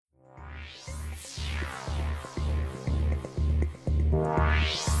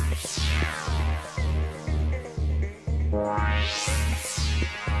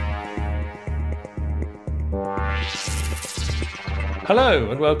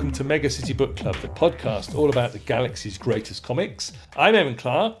Hello and welcome to Mega City Book Club, the podcast all about the galaxy's greatest comics. I'm Evan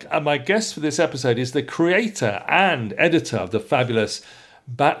Clark and my guest for this episode is the creator and editor of the fabulous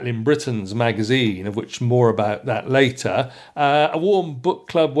Battling Britons magazine, of which more about that later. A warm book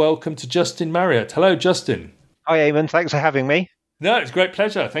club welcome to Justin Marriott. Hello, Justin. Hi, Eamon. Thanks for having me. No, it's a great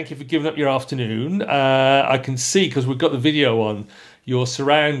pleasure. Thank you for giving up your afternoon. I can see, because we've got the video on, you're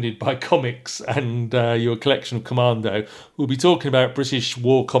surrounded by comics and your collection of Commando. We'll be talking about British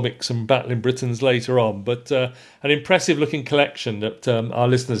war comics and Battling Britons later on, but an impressive-looking collection that our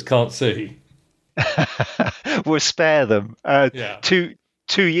listeners can't see. We'll spare them.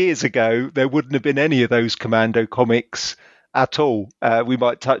 Two years ago, there wouldn't have been any of those Commando comics at all. We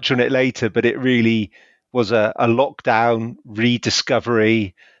might touch on it later, but it really was a lockdown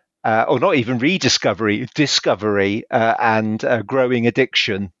rediscovery, or not even rediscovery, discovery, and growing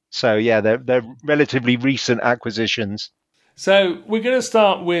addiction. So yeah, they're relatively recent acquisitions. So we're going to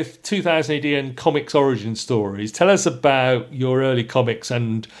start with 2000 AD and comics origin stories. Tell us about your early comics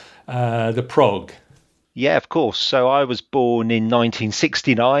and the prog. Yeah, of course. So I was born in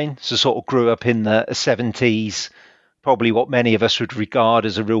 1969, so sort of grew up in the 70s, probably what many of us would regard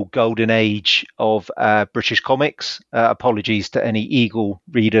as a real golden age of British comics. Apologies to any Eagle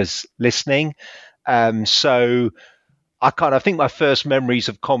readers listening. So I think my first memories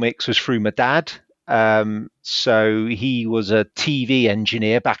of comics was through my dad. So he was a TV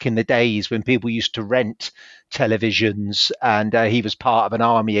engineer back in the days when people used to rent televisions, and he was part of an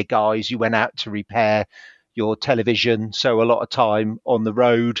army of guys who went out to repair your television. So a lot of time on the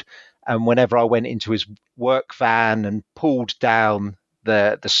road. And whenever I went into his work van and pulled down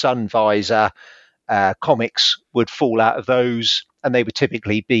the sun visor, comics would fall out of those, and they would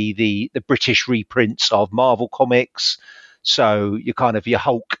typically be the British reprints of Marvel comics. So your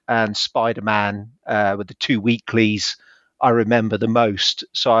Hulk and Spider-Man were the two weeklies I remember the most.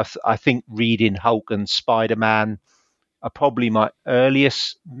 So I think reading Hulk and Spider-Man are probably my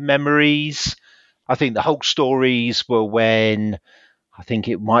earliest memories. I think the Hulk stories were when I think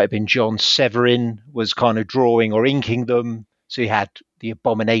it might have been John Severin was kind of drawing or inking them. So you had the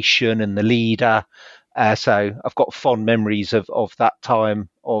Abomination and the Leader. So I've got fond memories of that time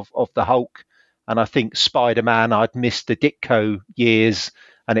of the Hulk. And I think Spider-Man, I'd missed the Ditko years,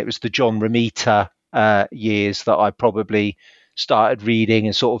 and it was the John Romita years that I probably started reading,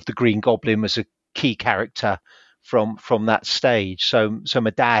 and sort of the Green Goblin was a key character from that stage. So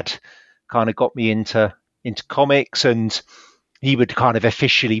my dad kind of got me into comics, and he would kind of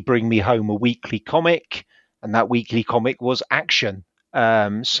officially bring me home a weekly comic, and that weekly comic was Action.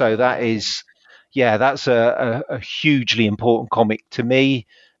 So that's a hugely important comic to me.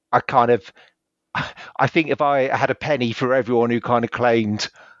 I think if I had a penny for everyone who kind of claimed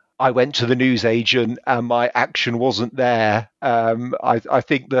I went to the newsagent and my Action wasn't there, I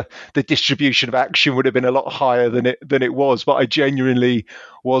think the distribution of Action would have been a lot higher than it was. But I genuinely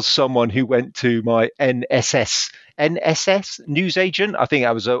was someone who went to my NSS newsagent. I think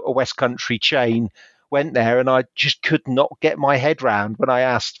I was a West Country chain. Went there and I just could not get my head round. When I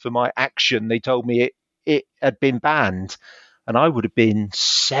asked for my Action, they told me it had been banned, and I would have been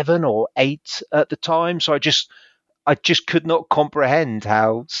 7 or 8 at the time. So I just could not comprehend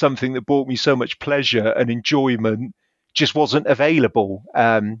how something that brought me so much pleasure and enjoyment just wasn't available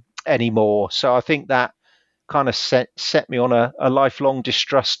anymore. So I think that kind of set me on a lifelong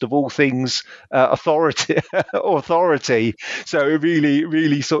distrust of all things authority. So it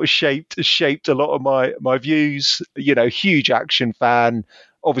really sort of shaped a lot of my views. Huge Action fan.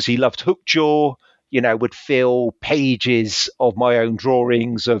 Obviously loved Hookjaw. Would fill pages of my own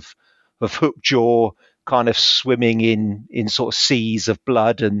drawings of Hookjaw kind of swimming in sort of seas of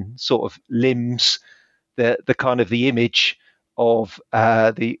blood and sort of limbs. The kind of the image of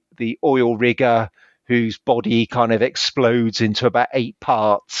the oil rigger whose body kind of explodes into about 8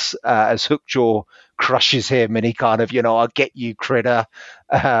 parts as Hookjaw crushes him, and he kind of, I'll get you, critter.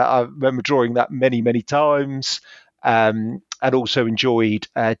 I remember drawing that many, many times, and also enjoyed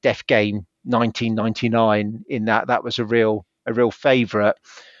Death Game 1999 in that was a real favourite.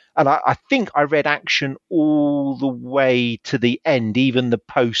 And I think I read Action all the way to the end, even the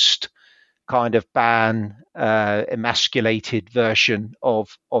post kind of ban emasculated version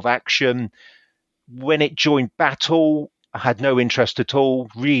of Action. When it joined Battle, I had no interest at all,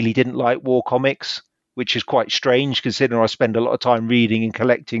 really didn't like war comics, which is quite strange considering I spend a lot of time reading and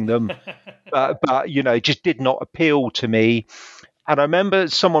collecting them. but it just did not appeal to me. And I remember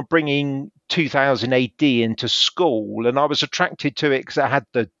someone bringing 2000 AD into school, and I was attracted to it because it had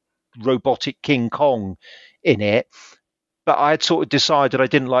the robotic King Kong in it. But I had sort of decided I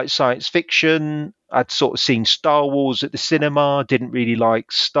didn't like science fiction. I'd sort of seen Star Wars at the cinema, didn't really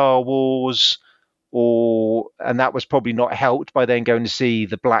like Star Wars, and that was probably not helped by then going to see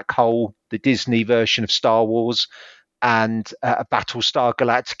The Black Hole, the Disney version of Star Wars, and a Battlestar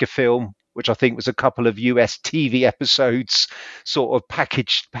Galactica film, which I think was a couple of US TV episodes sort of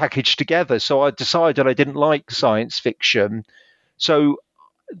packaged together. So I decided I didn't like science fiction. So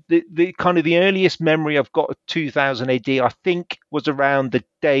the kind of the earliest memory I've got of 2000 AD, I think, was around the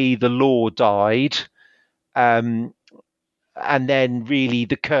day the Law died. And then really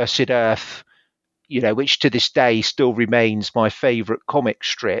the Cursed Earth, which to this day still remains my favourite comic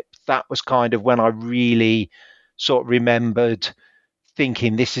strip. That was kind of when I really sort of remembered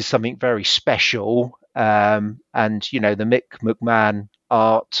thinking this is something very special. And, the Mick McMahon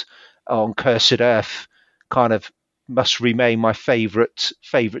art on Cursed Earth kind of must remain my favourite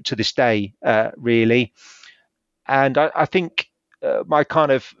to this day, really. And I think my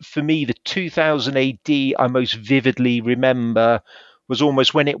kind of, for me, the 2000 AD I most vividly remember was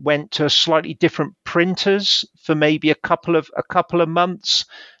almost when it went to slightly different printers for maybe a couple of months.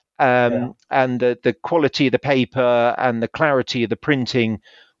 And the quality of the paper and the clarity of the printing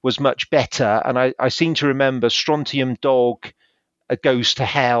was much better. And I seem to remember Strontium Dog Goes to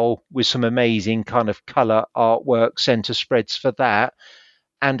Hell with some amazing kind of colour artwork, centre spreads for that.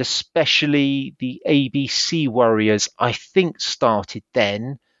 And especially the ABC Warriors, I think, started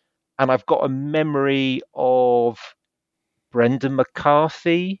then. And I've got a memory of Brendan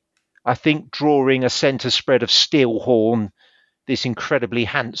McCarthy, I think, drawing a centre spread of Steelhorn, this incredibly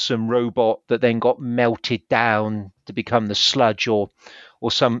handsome robot that then got melted down to become the Sludge or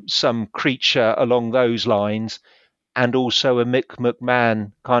some creature along those lines. And also a Mick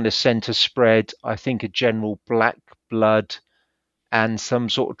McMahon kind of centre spread, I think a General Black Blood and some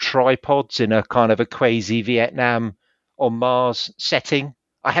sort of tripods in a kind of a quasi Vietnam on Mars setting.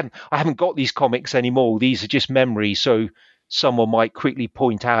 I haven't got these comics anymore. These are just memories, so someone might quickly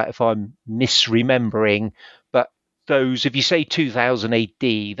point out if I'm misremembering. But those, if you say 2000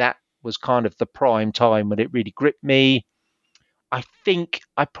 AD, that was kind of the prime time when it really gripped me. I think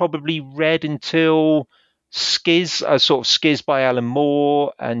I probably read until Skiz by Alan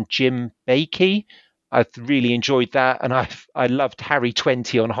Moore and Jim Bakey. I really enjoyed that, and I loved Harry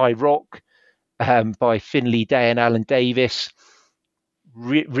 20 on High Rock by Finley Day and Alan Davis.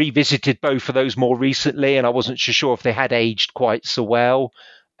 Revisited both of those more recently, and I wasn't sure if they had aged quite so well.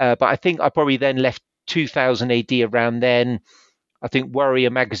 But I think I probably then left 2000 AD around then. I think Warrior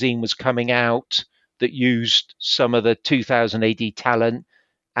magazine was coming out that used some of the 2000 AD talent,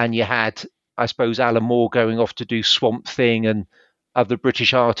 and you had, I suppose, Alan Moore going off to do Swamp Thing and other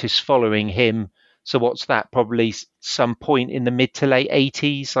British artists following him. So what's that? Probably some point in the mid to late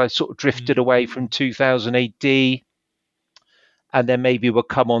 80s. I sort of drifted away from 2000 AD, and then maybe we'll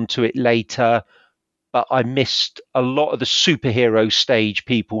come on to it later. But I missed a lot of the superhero stage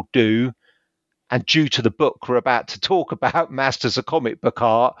people do. And due to the book we're about to talk about, Masters of Comic Book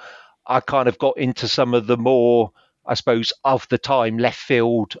Art, I kind of got into some of the more, I suppose, of the time, left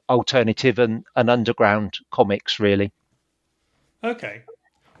field, alternative and underground comics, really. Okay.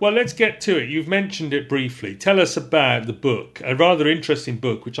 Well, let's get to it. You've mentioned it briefly. Tell us about the book, a rather interesting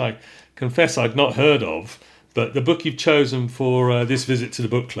book, which I confess I'd not heard of, but the book you've chosen for this visit to the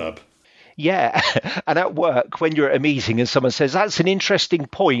book club. Yeah, and at work, when you're at a meeting and someone says, that's an interesting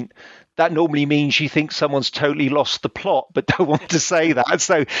point, that normally means you think someone's totally lost the plot, but don't want to say that.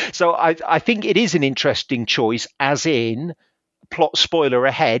 So I think it is an interesting choice, as in, plot spoiler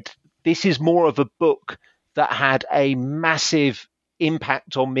ahead, this is more of a book that had a massive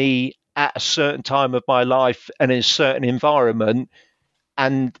impact on me at a certain time of my life and in a certain environment.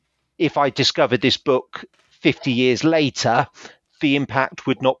 And if I discovered this book 50 years later, the impact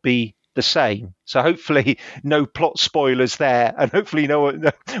would not be the same. So hopefully no plot spoilers there, and hopefully we're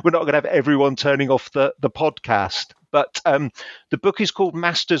not going to have everyone turning off the podcast. But the book is called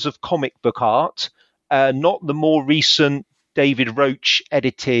Masters of Comic Book Art, not the more recent David Roach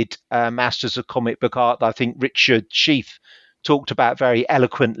edited Masters of Comic Book Art that I think Richard Sheath talked about very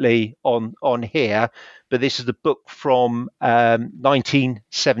eloquently on here. But this is the book from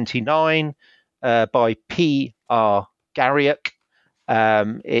 1979 by P.R. Garriott.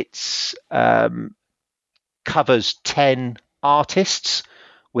 It's covers 10 artists,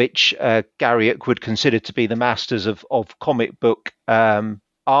 which Garriott would consider to be the masters of comic book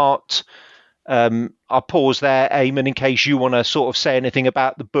art. I'll pause there, Eamon, in case you want to sort of say anything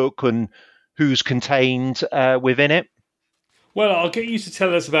about the book and who's contained within it. Well, I'll get you to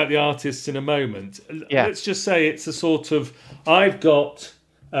tell us about the artists in a moment. Yeah. Let's just say it's a sort of, I've got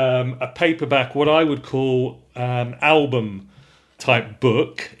a paperback, what I would call album type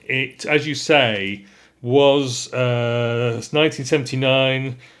book. It, as you say, was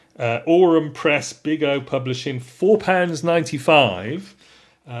 1979, Aurum Press, Big O Publishing, £4.95,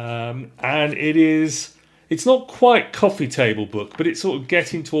 and it's not quite coffee table book, but it's sort of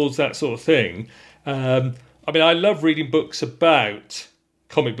getting towards that sort of thing. I mean, I love reading books about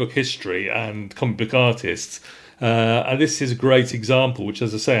comic book history and comic book artists, and this is a great example, which,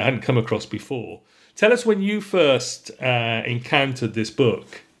 as I say, I hadn't come across before. Tell us when you first encountered this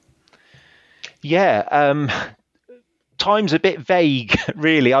book. Yeah, time's a bit vague,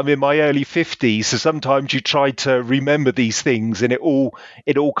 really. I'm in my early 50s, so sometimes you try to remember these things and it all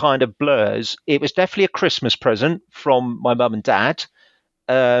kind of blurs. It was definitely a Christmas present from my mum and dad.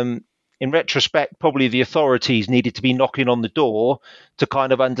 In retrospect, probably the authorities needed to be knocking on the door to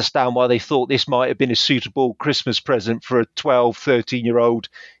kind of understand why they thought this might have been a suitable Christmas present for a 12, 13-year-old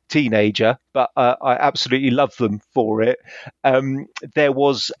teenager, but I absolutely love them for it. There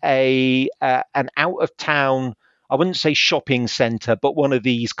was an out-of-town, I wouldn't say shopping centre, but one of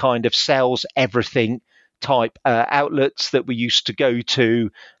these kind of sells everything type outlets that we used to go to,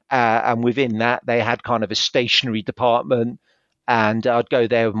 and within that they had kind of a stationery department, and I'd go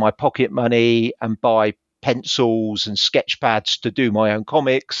there with my pocket money and buy pencils and sketch pads to do my own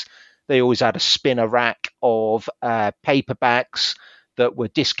comics. They always had a spinner rack of paperbacks that were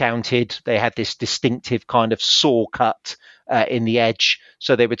discounted. They had this distinctive kind of saw cut in the edge,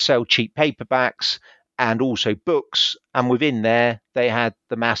 so they would sell cheap paperbacks and also books. And within there, they had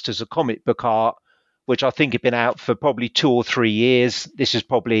the Masters of Comic Book Art, which I think had been out for probably 2 or 3 years. This is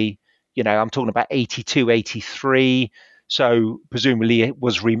probably, I'm talking about 82, 83. So presumably it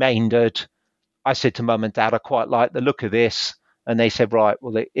was remaindered. I said to mum and dad, I quite like the look of this. And they said, right,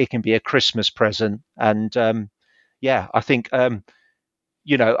 well, it can be a Christmas present. And I think, I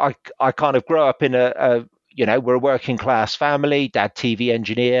kind of grew up in we're a working class family, dad TV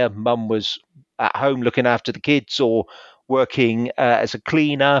engineer, mum was at home looking after the kids or working as a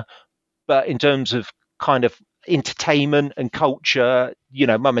cleaner. But in terms of kind of entertainment and culture,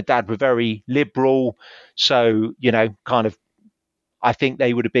 mum and dad were very liberal. So, I think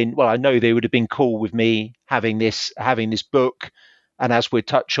they would have been, I know they would have been cool with me having this book. And as we'll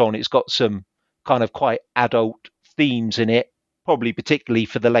touch on, it's got some kind of quite adult themes in it, probably particularly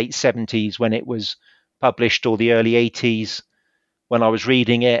for the late 70s when it was published, or the early 80s when I was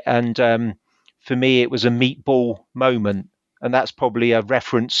reading it. And for me, it was a meatball moment. And that's probably a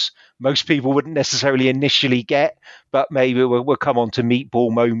reference most people wouldn't necessarily initially get, but maybe we'll come on to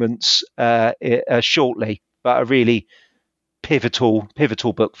meatball moments shortly. But a really pivotal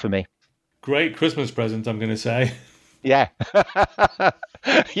book for me. Great Christmas present, I'm going to say. Yeah.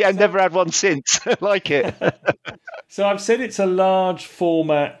 Yeah, I've never had one since. Like it. So I've said it's a large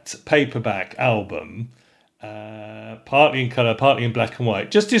format paperback album, partly in colour, partly in black and white.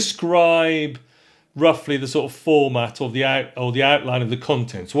 Just describe roughly the sort of format or the outline of the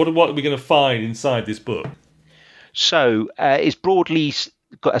contents. What are we going to find inside this book? So it's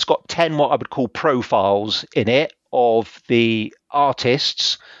got 10 what I would call profiles in it of the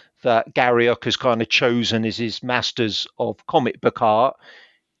artists that Garriock has kind of chosen as his masters of comic book art.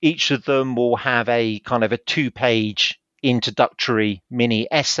 Each of them will have a kind of a 2-page introductory mini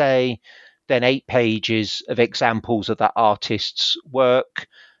essay, then 8 pages of examples of that artist's work.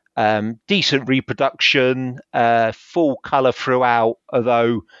 Decent reproduction, full colour throughout,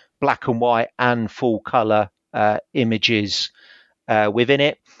 although black and white and full colour images within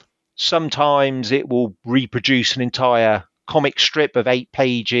it. Sometimes it will reproduce an entire comic strip of 8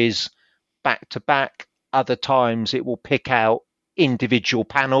 pages back to back. Other times it will pick out individual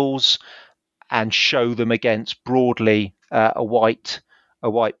panels and show them against broadly a white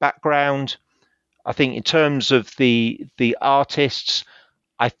background. I think in terms of the artists,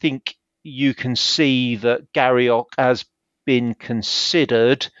 I think you can see that Garriock has been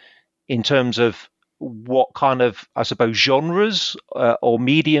considered in terms of what kind of, I suppose, genres or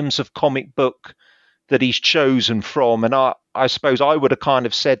mediums of comic book that he's chosen from. And I suppose I would have kind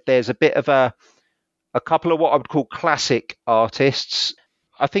of said there's a bit of a couple of what I would call classic artists.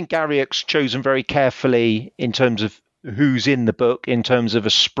 I think Garriock's chosen very carefully in terms of who's in the book, in terms of a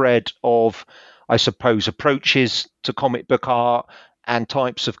spread of, I suppose, approaches to comic book art and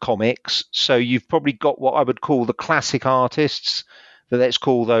types of comics. So you've probably got what I would call the classic artists, so let's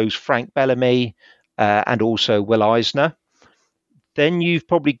call those Frank Bellamy and also Will Eisner. Then you've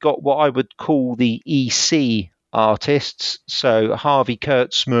probably got what I would call the EC artists, so Harvey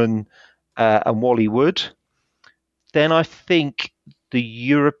Kurtzman and Wally Wood. Then I think the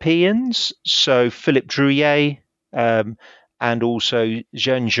Europeans, so Philippe Drouillet and also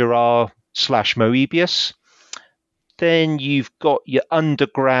Jean Girard / Moebius. Then you've got your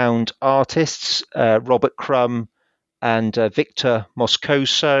underground artists, Robert Crumb and Victor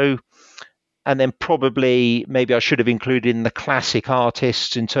Moscoso. And then probably maybe I should have included in the classic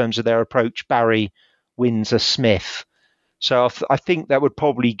artists in terms of their approach, Barry Windsor Smith. So I think that would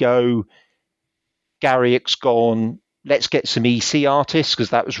probably go Garrick's gone, let's get some EC artists because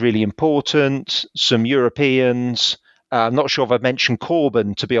that was really important, some Europeans. I'm not sure if I've mentioned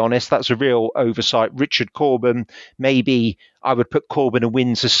Corbin, to be honest. That's a real oversight. Richard Corbin. Maybe I would put Corbin and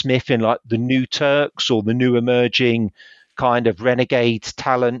Windsor Smith in like the New Turks or the new emerging kind of renegade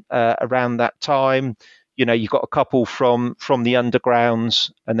talent around that time. You know, you've got a couple from the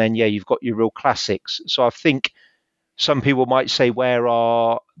undergrounds, and then, you've got your real classics. So I think some people might say, where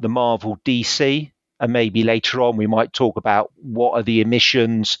are the Marvel DC? And maybe later on we might talk about what are the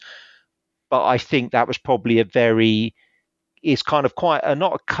emissions. But I think that was probably it's kind of quite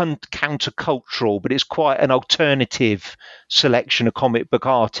not a countercultural, but it's quite an alternative selection of comic book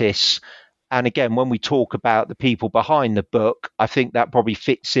artists. And again, when we talk about the people behind the book, I think that probably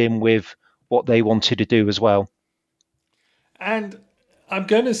fits in with what they wanted to do as well. And I'm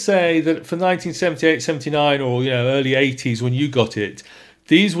going to say that for 1978, 79 or early 80s when you got it,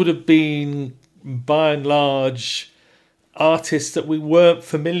 these would have been by and large artists that we weren't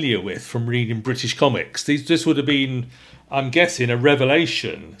familiar with from reading British comics. This would have been, I'm guessing, a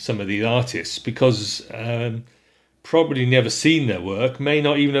revelation, some of these artists, because probably never seen their work, may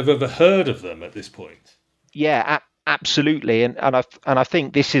not even have ever heard of them at this point. Yeah, absolutely. And I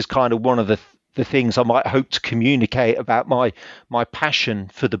think this is kind of one of the things I might hope to communicate about my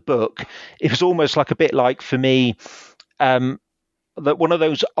passion for the book. It was almost like a bit like, for me, that one of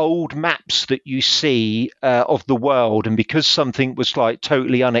those old maps that you see of the world, and because something was like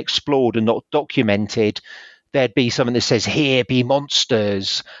totally unexplored and not documented, there'd be something that says, here be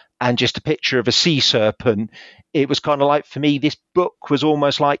monsters, and just a picture of a sea serpent. It was kind of like, for me, this book was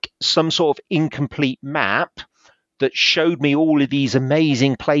almost like some sort of incomplete map that showed me all of these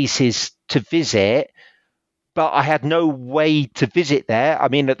amazing places to visit, but I had no way to visit there. I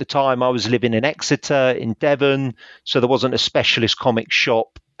mean, at the time I was living in Exeter in Devon, so there wasn't a specialist comic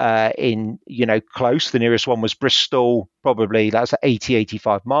shop in, close. The nearest one was Bristol, probably that's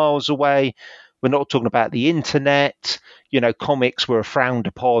 85 miles away. We're not talking about the internet. Comics were a frowned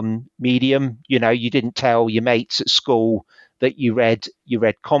upon medium. You didn't tell your mates at school that you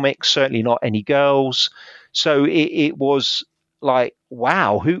read comics, certainly not any girls. So it was like,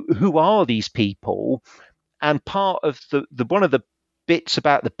 wow, who are these people? And part of the one of the bits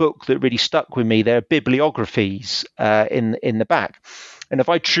about the book that really stuck with me, there are bibliographies in the back. And if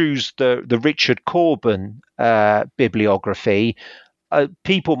I choose the Richard Corbin bibliography,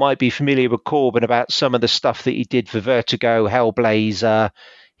 people might be familiar with Corbin about some of the stuff that he did for Vertigo, Hellblazer.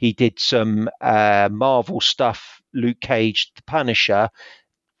 He did some Marvel stuff, Luke Cage, The Punisher.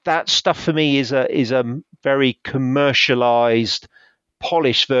 That stuff for me is a very commercialized,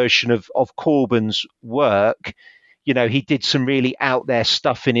 polished version of Corbin's work. He did some really out there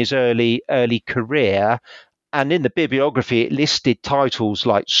stuff in his early career. And in the bibliography, it listed titles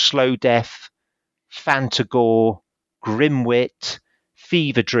like Slow Death, Fantagor, Grimwit,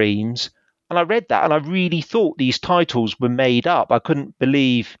 Fever Dreams. And I read that and I really thought these titles were made up. I couldn't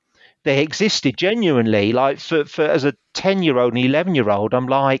believe they existed genuinely. Like for as a 10-year-old and 11-year-old, I'm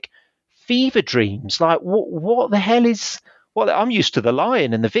like, Fever Dreams? Like what the hell is... Well, I'm used to the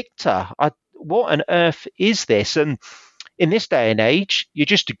Lion and the Victor. What on earth is this? And in this day and age, you're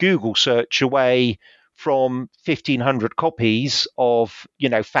just a Google search away from 1,500 copies of,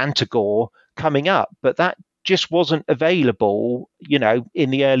 Fantagor coming up. But that just wasn't available, in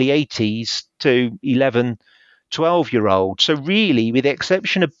the early 80s to 11, 12-year-olds. So really, with the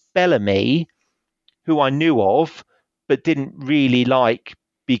exception of Bellamy, who I knew of, but didn't really like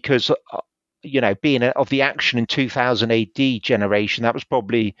because... being of the Action in 2000 AD generation, that was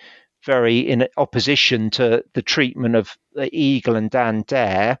probably very in opposition to the treatment of Eagle and Dan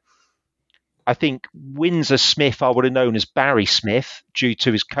Dare. I think Windsor Smith I would have known as Barry Smith due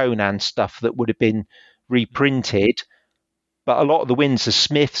to his Conan stuff that would have been reprinted. But a lot of the Windsor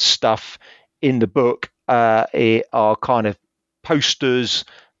Smith stuff in the book are kind of posters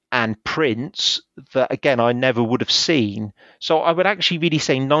and prints that, again, I never would have seen. So I would actually really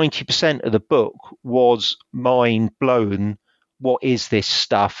say 90% of the book was mind blown. What is this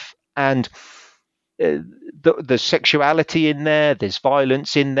stuff? And the sexuality in there, there's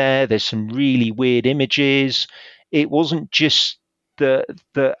violence in there, there's some really weird images. It wasn't just the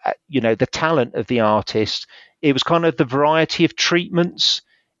talent of the artist. It was kind of the variety of treatments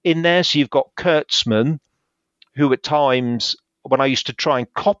in there. So you've got Kurtzman, who at times, when I used to try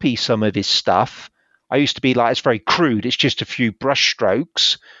and copy some of his stuff, I used to be like, it's very crude. It's just a few brush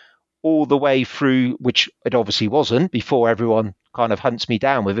strokes all the way through, which it obviously wasn't before everyone kind of hunts me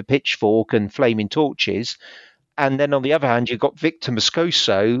down with a pitchfork and flaming torches. And then on the other hand, you've got Victor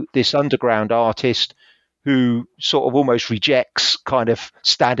Moscoso, this underground artist who sort of almost rejects kind of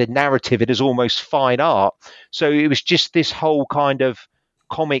standard narrative. It is almost fine art. So it was just this whole kind of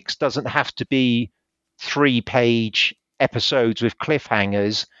comics doesn't have to be 3-page episodes with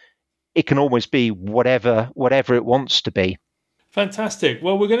cliffhangers. It can almost be whatever it wants to be. Fantastic.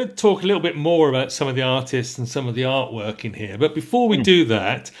 Well, we're going to talk a little bit more about some of the artists and some of the artwork in here. But before we do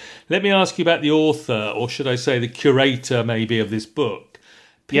that, let me ask you about the author, or should I say the curator maybe, of this book.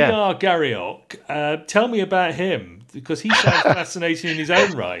 P.R. Garriock. Tell me about him, because he sounds fascinating in his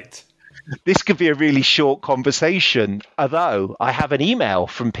own right. This could be a really short conversation, although I have an email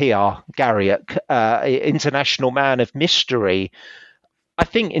from P.R. Garriock, international man of mystery. I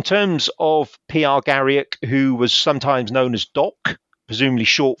think in terms of P.R. Garriock, who was sometimes known as Doc, presumably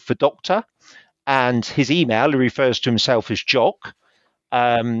short for Doctor, and his email, he refers to himself as Jock.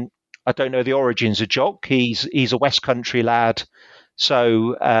 I don't know the origins of Jock. He's a West Country lad,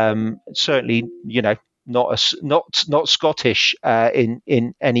 so certainly, not Scottish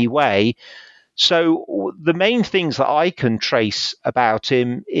in any way. So the main things that I can trace about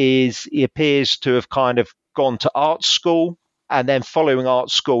him is he appears to have kind of gone to art school, and then following art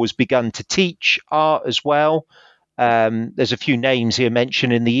school has begun to teach art as well. There's a few names here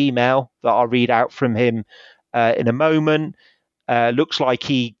mentioned in the email that I'll read out from him in a moment. Looks like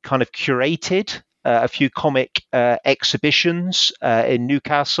he kind of curated a few comic exhibitions in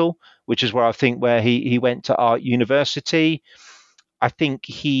Newcastle, which is where he went to art university. I think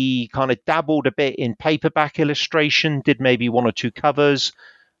he kind of dabbled a bit in paperback illustration, did maybe 1 or 2 covers.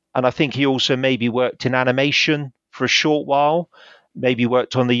 And I think he also maybe worked in animation for a short while, maybe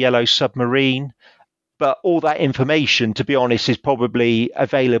worked on the Yellow Submarine. But all that information, to be honest, is probably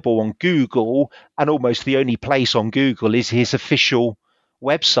available on Google, and almost the only place on Google is his official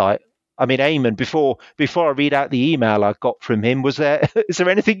website. I mean, Eamon, before I read out the email I got from him, is there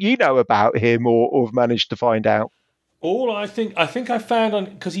anything you know about him or have managed to find out? All I think I found on,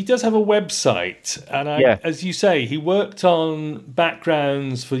 because he does have a website, and as you say, he worked on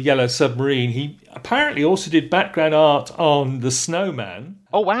backgrounds for Yellow Submarine. He apparently also did background art on The Snowman.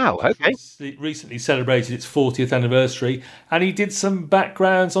 Oh wow! Okay. It recently celebrated its 40th anniversary, and he did some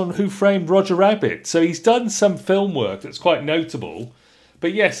backgrounds on Who Framed Roger Rabbit. So he's done some film work that's quite notable.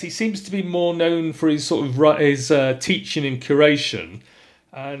 But yes, he seems to be more known for his sort of his teaching and curation.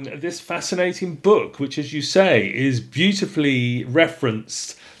 And this fascinating book, which, as you say, is beautifully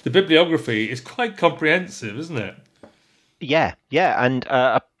referenced. The bibliography is quite comprehensive, isn't it? Yeah. And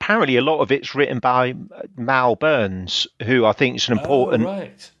apparently a lot of it's written by Mal Burns, who I think is an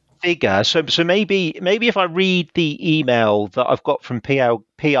important figure. So maybe if I read the email that I've got from P.R.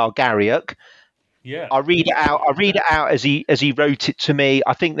 Garriock, I'll read it out as he wrote it to me.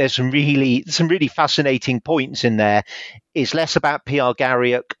 I think there's some really fascinating points in there. It's less about P.R.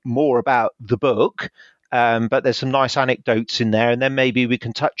 Garriock, more about the book, but there's some nice anecdotes in there. And then maybe we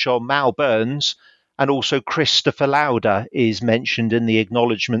can touch on Mal Burns, and also Christopher Lauder is mentioned in the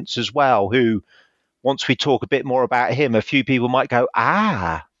acknowledgements as well, who, once we talk a bit more about him, a few people might go,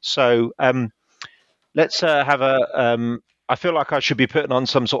 So let's have a... I feel like I should be putting on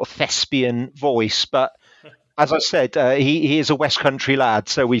some sort of thespian voice, but as I said, he is a West Country lad,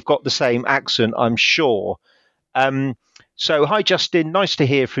 so we've got the same accent, I'm sure. So, hi, Justin. Nice to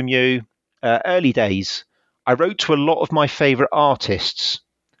hear from you. Early days. I wrote to a lot of my favourite artists,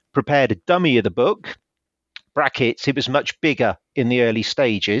 prepared a dummy of the book, brackets, it was much bigger in the early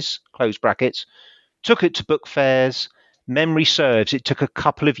stages, close brackets, took it to book fairs. Memory serves, it took a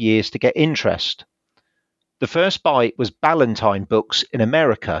couple of years to get interest. The first bite was Ballantine Books in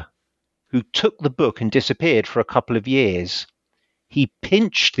America, who took the book and disappeared for a couple of years. He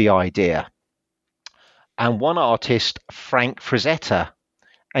pinched the idea, and one artist, Frank Frazetta,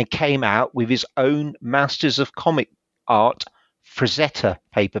 and came out with his own Masters of Comic Art Frazetta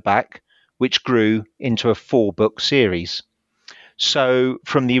paperback, which grew into a 4-book series. So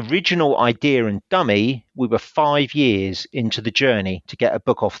from the original idea and dummy, we were 5 years into the journey to get a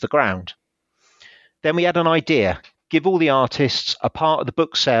book off the ground. Then we had an idea, give all the artists a part of the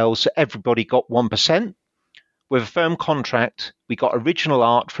book sales so everybody got 1%. With a firm contract, we got original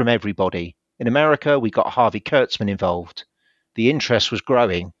art from everybody. In America, we got Harvey Kurtzman involved. The interest was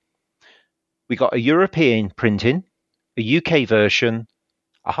growing. We got a European printing, a UK version,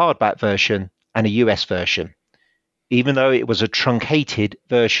 a hardback version, and a US version. Even though it was a truncated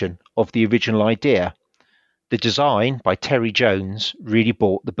version of the original idea, the design by Terry Jones really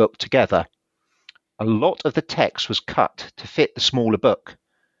brought the book together. a lot of the text was cut to fit the smaller book,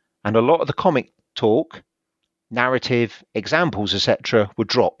 and a lot of the comic talk, narrative, examples, etc. were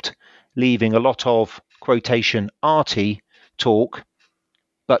dropped, leaving a lot of quotation arty talk,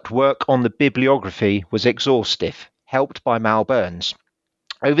 but work on the bibliography was exhaustive, helped by Mal Burns.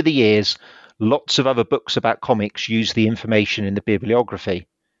 Over the years, lots of other books about comics used the information in the bibliography.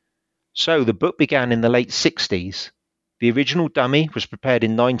 So the book began in the late 60s. The original dummy was prepared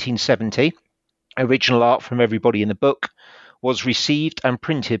in 1970. Original art from everybody in the book was received and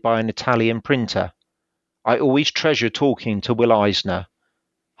printed by an Italian printer. I always treasure talking to Will Eisner,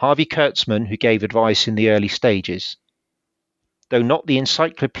 Harvey Kurtzman, who gave advice in the early stages. Though not the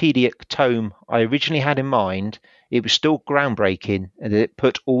encyclopedic tome I originally had in mind, it was still groundbreaking and it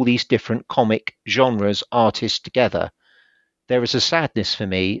put all these different comic genres, artists together. There is a sadness for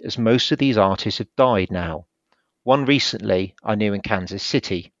me as most of these artists have died now. One recently I knew in Kansas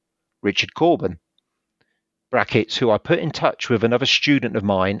City, Richard Corbin, brackets, who I put in touch with another student of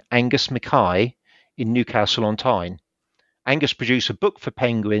mine, Angus Mackay, in Newcastle on Tyne. Angus produced a book for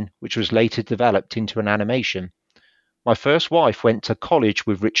Penguin, which was later developed into an animation. My first wife went to college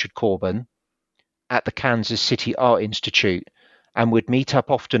with Richard Corbin at the Kansas City Art Institute and would meet up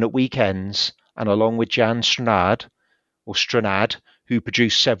often at weekends, and along with Jan Stranad, who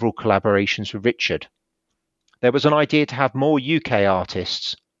produced several collaborations with Richard. There was an idea to have more UK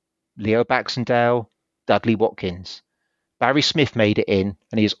artists, Leo Baxendale, Dudley Watkins. Barry Smith made it in,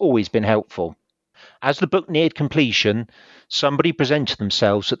 and he has always been helpful. As the book neared completion, somebody presented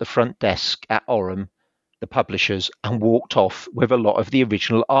themselves at the front desk at Orem, the publishers, and walked off with a lot of the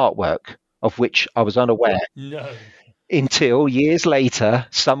original artwork, of which I was unaware. No. Until years later,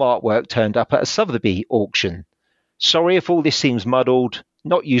 some artwork turned up at a Sotheby's auction. Sorry if all this seems muddled,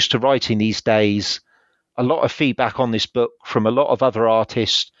 not used to writing these days. A lot of feedback on this book from a lot of other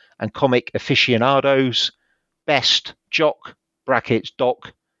artists and comic aficionados. Best, Jock, brackets,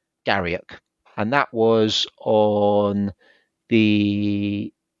 Doc, Garriott. And that was on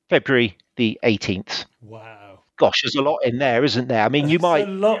the February the 18th. Wow. Gosh, there's a lot in there, isn't there? I mean, There's a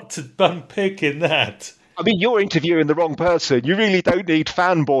lot to unpick in that. I mean, you're interviewing the wrong person. You really don't need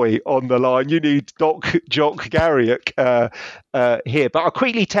fanboy on the line. You need Doc Jock Garriott here. But I'll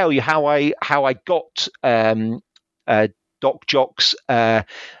quickly tell you how I got Doc Jock's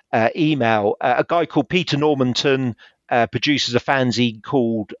email. A guy called Peter Normanton produces a fanzine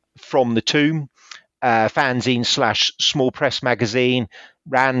called From the Tomb, fanzine / small press magazine,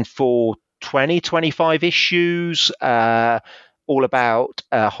 ran for 25 issues, all about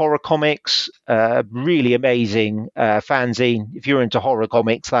horror comics. Really amazing fanzine. If you're into horror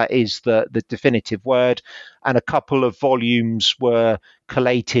comics, that is the definitive word. And a couple of volumes were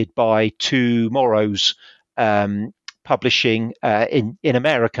collated by Tomorrow's publishing in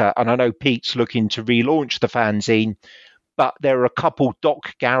America. And I know Pete's looking to relaunch the fanzine, but there are a couple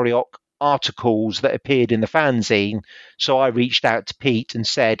Doc Garriott articles that appeared in the fanzine. So I reached out to Pete and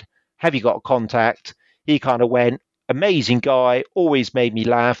said, have you got a contact? He kind of went, amazing guy, always made me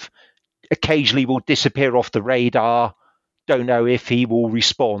laugh, occasionally will disappear off the radar, don't know if he will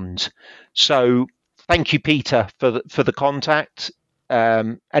respond. So thank you, Peter, for the contact.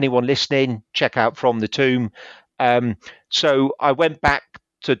 Anyone listening, check out From the Tomb. So I went back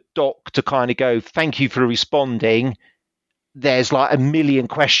to Doc to kind of go, thank you for responding. There's like a million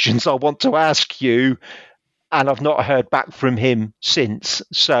questions I want to ask you, and I've not heard back from him since.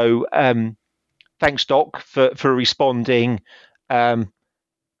 So thanks, Doc, for responding.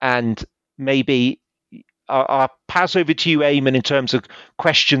 And maybe I'll pass over to you, Eamon, in terms of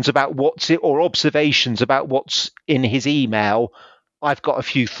questions about or observations about what's in his email. I've got a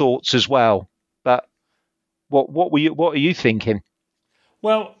few thoughts as well. But what are you thinking?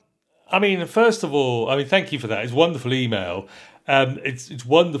 Well, I mean, first of all, thank you for that. It's a wonderful email. It's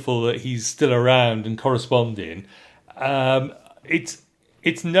wonderful that he's still around and corresponding.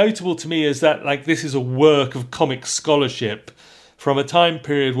 It's notable to me as that this is a work of comic scholarship from a time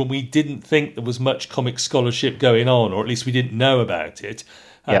period when we didn't think there was much comic scholarship going on, or at least we didn't know about it.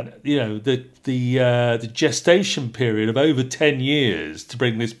 And the gestation period of over 10 years to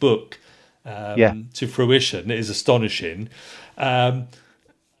bring this book to fruition is astonishing.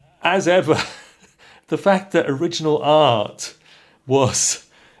 As ever, the fact that original art was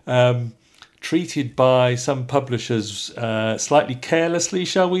treated by some publishers slightly carelessly,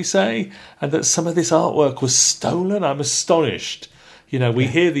 shall we say, and that some of this artwork was stolen, I'm astonished. We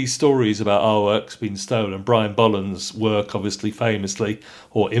hear these stories about artworks being stolen. Brian Bolland's work, obviously, famously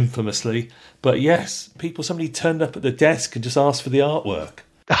or infamously. But yes, somebody turned up at the desk and just asked for the artwork.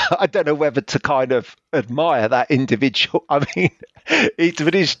 I don't know whether to kind of admire that individual. I mean,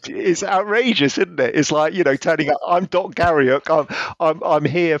 it's outrageous, isn't it? It's like, turning up. I'm Doc Garriott. I'm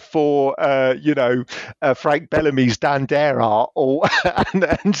here for Frank Bellamy's Dan Dare art, or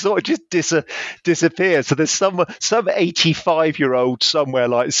and sort of just disappear. So there's some 85-year-old somewhere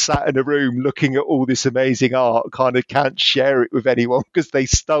like sat in a room looking at all this amazing art, kind of can't share it with anyone because they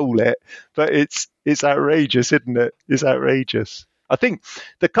stole it. But it's outrageous, isn't it? It's outrageous. I think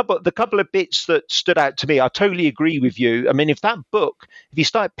the couple of bits that stood out to me, I totally agree with you. I mean, if you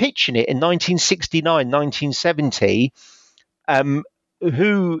start pitching it in 1969, 1970,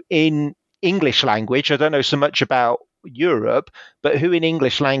 who in English language, I don't know so much about Europe, but who in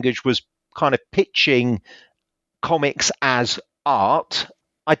English language was kind of pitching comics as art,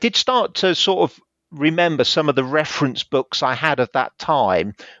 I did start to sort of remember some of the reference books I had at that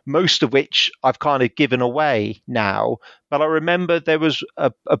time, most of which I've kind of given away now. But I remember there was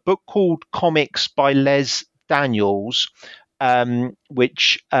a book called Comics by Les Daniels,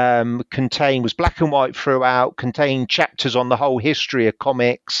 which was black and white throughout, contained chapters on the whole history of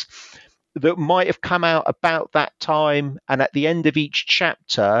comics that might have come out about that time. And at the end of each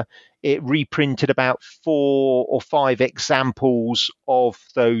chapter, it reprinted about 4 or 5 examples of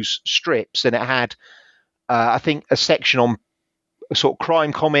those strips. And it had, I think, a section on sort of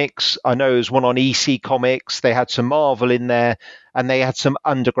crime comics. I know there's one on EC Comics. They had some Marvel in there, and they had some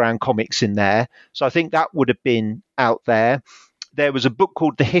underground comics in there. So I think that would have been out there. There was a book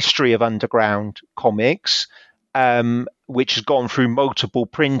called The History of Underground Comics, which has gone through multiple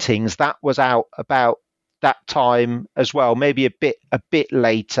printings. That was out about that time as well, maybe a bit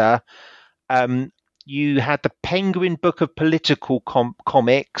later. You had the Penguin Book of Political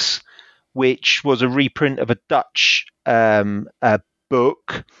Comics, which was a reprint of a Dutch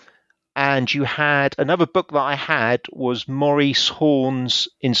book. And you had another book that I had was Maurice Horn's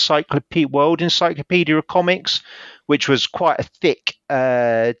World Encyclopedia of Comics, which was quite a thick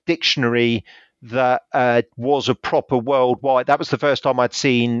dictionary that was a proper worldwide. That was the first time I'd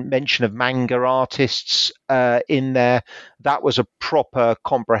seen mention of manga artists in there. That was a proper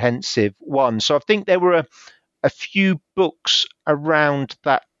comprehensive one. So I think there were a few books around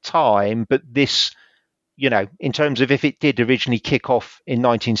that time, but this, in terms of if it did originally kick off in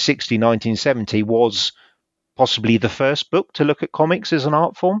 1960, 1970, was possibly the first book to look at comics as an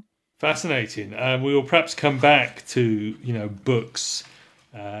art form. Fascinating. We will perhaps come back to, books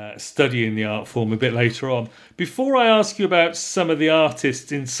studying the art form a bit later on. Before I ask you about some of the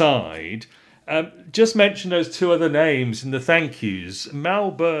artists inside, just mention those 2 other names in the thank yous,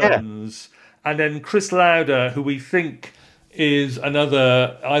 Mal Burns and then Chris Lauder, who we think is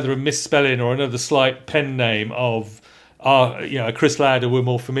either a misspelling or another slight pen name of Chris Lauder we're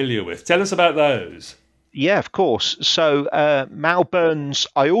more familiar with. Tell us about those. Yeah, of course. So Mal Burns,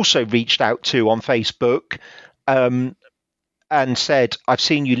 I also reached out to on Facebook and said, I've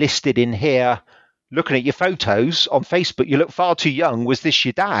seen you listed in here. Looking at your photos on Facebook, you look far too young. Was this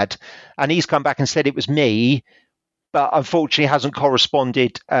your dad? And he's come back and said it was me, but unfortunately hasn't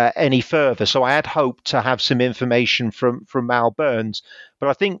corresponded any further. So I had hoped to have some information from Mal Burns. But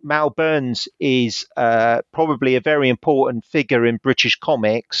I think Mal Burns is probably a very important figure in British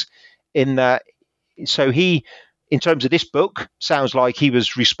comics in that. So he, in terms of this book, sounds like he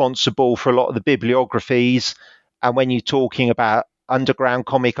was responsible for a lot of the bibliographies. And when you're talking about underground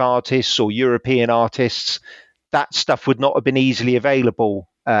comic artists or European artists, that stuff would not have been easily available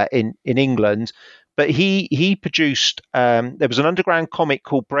in England. But he produced, there was an underground comic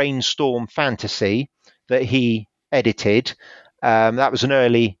called Brainstorm Fantasy that he edited. That was an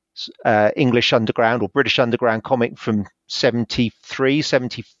early English underground or British underground comic from 73,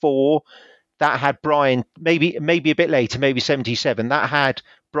 74. That had Brian, maybe a bit later, maybe 77. That had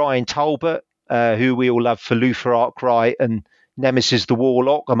Brian Talbot, who we all love for Luther Arkwright and Nemesis the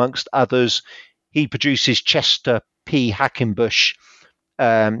Warlock, amongst others. He produces Chester P. Hackenbush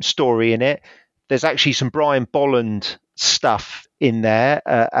story in it. There's actually some Brian Bolland stuff in there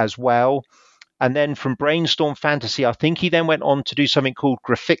as well. And then from Brainstorm Fantasy, I think he then went on to do something called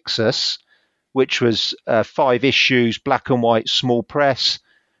Graphixus, which was 5 issues, black and white, small press,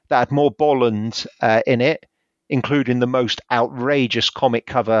 that had more Bolland in it, including the most outrageous comic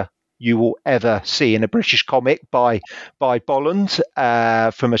cover you will ever see in a British comic by Bolland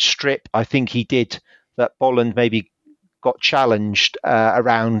from a strip I think he did that Bolland maybe got challenged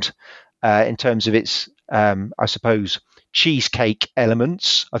around in terms of its, I suppose, cheesecake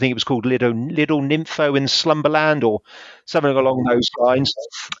elements. I think it was called Little Nympho in Slumberland or something along those lines.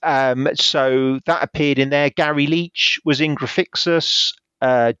 So that appeared in there. Gary Leach was in Graphixus.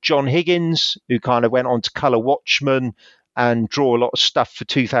 John Higgins, who kind of went on to colour Watchmen and draw a lot of stuff for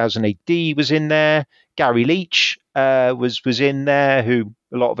 2000 AD was in there. Gary Leach was in there, who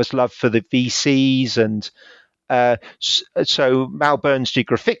a lot of us love for the VCs, and so Mal Burns did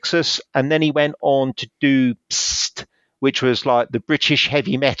Graphixus, and then he went on to do Psst, which was like the British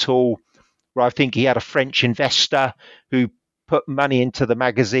heavy metal, where I think he had a French investor who put money into the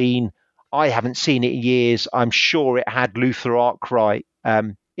magazine. I haven't seen it in years. I'm sure it had Luther Arkwright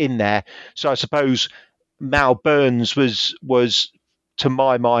in there. So I suppose Mal Burns was, to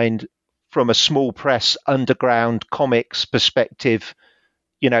my mind, from a small press underground comics perspective,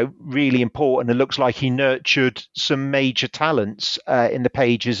 really important. It looks like he nurtured some major talents in the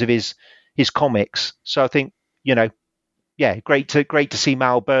pages of his comics. So I think, great to see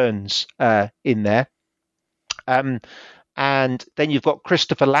Mal Burns in there. And then you've got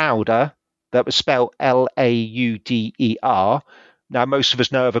Christopher Lauder, that was spelled Lauder. Now, most of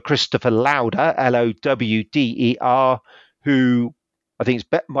us know of a Christopher Lauder, Lowder, who I think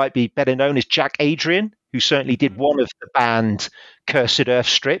might be better known as Jack Adrian, who certainly did one of the banned Cursed Earth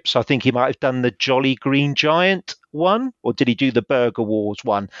strips. I think he might have done the Jolly Green Giant one, or did he do the Burger Wars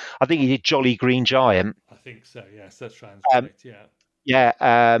one? I think he did Jolly Green Giant. I think so, yes, that's correct, yeah.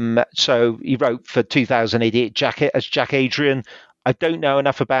 Yeah, so he wrote for 2000 AD as Jack Adrian. I don't know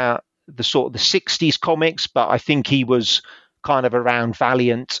enough about the sort of the 60s comics, but I think he was kind of around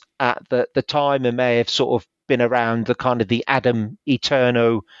Valiant at the time, and may have sort of been around the kind of the Adam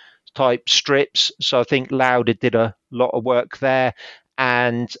Eterno type strips. So I think Lauder did a lot of work there,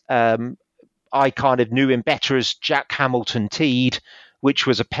 and I kind of knew him better as Jack Hamilton Teed, which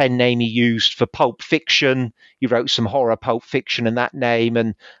was a pen name he used for Pulp Fiction. He wrote some horror Pulp Fiction in that name,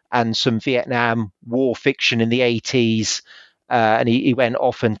 and some Vietnam War fiction in the 80s. And he went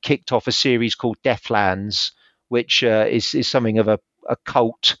off and kicked off a series called Deathlands, which is something of a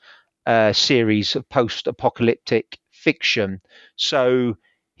cult series of post-apocalyptic fiction. So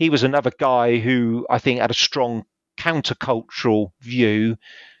he was another guy who I think had a strong countercultural view.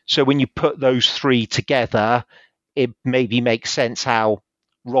 So when you put those three together, it maybe makes sense how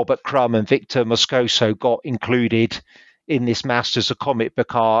Robert Crumb and Victor Moscoso got included in this Masters of Comic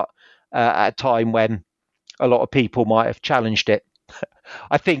Book Art at a time when a lot of people might have challenged it.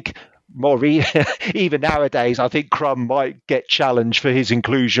 I think even nowadays, I think Crumb might get challenged for his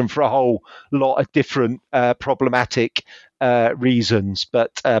inclusion for a whole lot of different problematic reasons.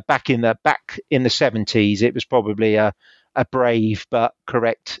 But back in the 70s, it was probably a brave but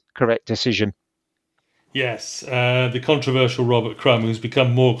correct decision. Yes, the controversial Robert Crumb, who's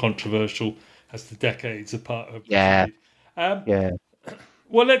become more controversial as the decades have passed. Yeah.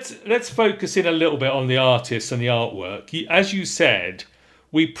 Well, let's focus in a little bit on the artists and the artwork. As you said,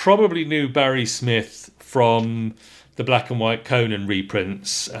 we probably knew Barry Smith from the black and white Conan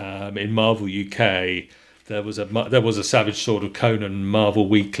reprints in Marvel UK. There was a Savage Sword of Conan Marvel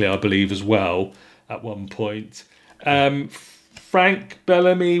Weekly, I believe, as well at one point. Frank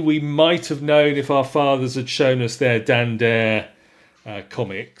Bellamy, we might have known if our fathers had shown us their Dan Dare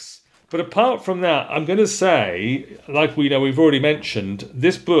comics. But apart from that, I'm going to say, like we've already mentioned,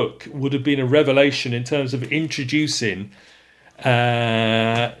 this book would have been a revelation in terms of introducing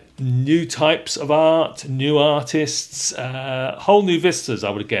new types of art, new artists, whole new vistas,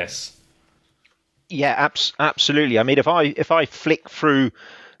 I would guess. Yeah, absolutely. I mean, if I flick through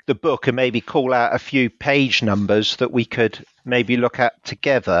the book and maybe call out a few page numbers that we could maybe look at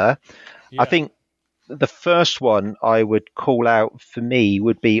together, I think the first one I would call out for me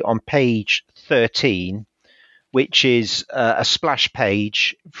would be on page 13, which is a splash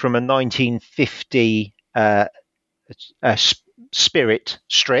page from a 1950 Spirit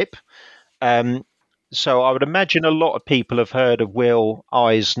strip. So I would imagine a lot of people have heard of Will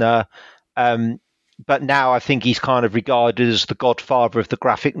Eisner, but now I think he's kind of regarded as the godfather of the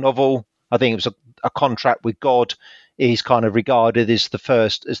graphic novel. I think it was a Contract with God. He's kind of regarded as the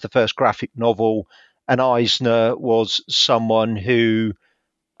first graphic novel. And Eisner was someone who,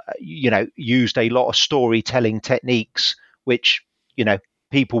 used a lot of storytelling techniques, which,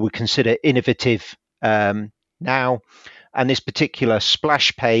 people would consider innovative now. And this particular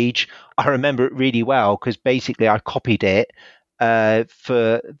splash page, I remember it really well because basically I copied it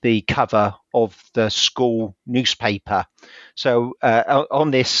for the cover of the school newspaper. So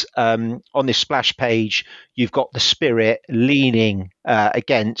on this splash page, you've got the Spirit leaning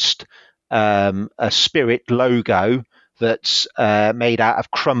against a Spirit logo that's made out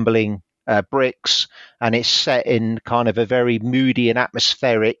of crumbling bricks, and it's set in kind of a very moody and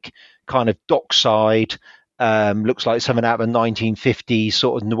atmospheric kind of dockside. Looks like something out of a 1950s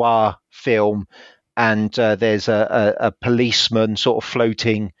sort of noir film, and there's a policeman sort of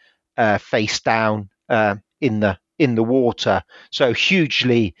floating face down in the in the water. So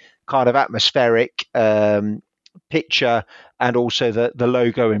hugely kind of atmospheric picture, and also the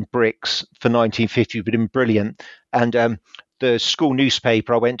logo in bricks for 1950 would have been brilliant. And the school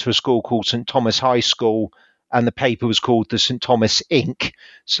newspaper, I went to a school called St Thomas High School, and the paper was called the St Thomas Ink.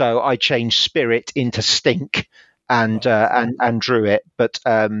 So I changed spirit into stink and drew it, but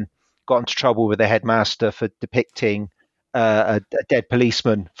got into trouble with the headmaster for depicting a dead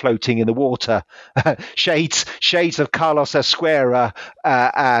policeman floating in the water. shades of Carlos Esquerra,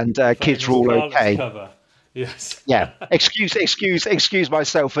 and kids were all okay. Cover. Yes. Yeah. Excuse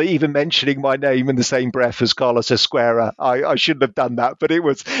myself for even mentioning my name in the same breath as Carlos Esquerra. I shouldn't have done that, but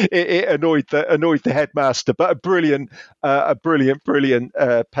it annoyed the headmaster. But a brilliant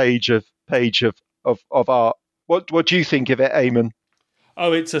page of art. What do you think of it, Eamon?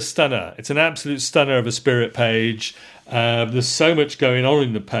 Oh, it's a stunner. It's an absolute stunner of a spirit page. There's so much going on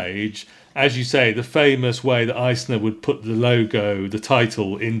in the page. As you say, the famous way that Eisner would put the logo, the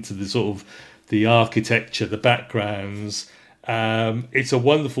title, into the sort of the architecture, the backgrounds. It's a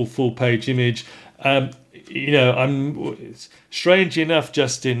wonderful full-page image. It's strangely enough,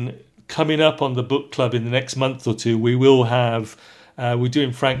 Justin, coming up on the book club in the next month or two, we will have, we're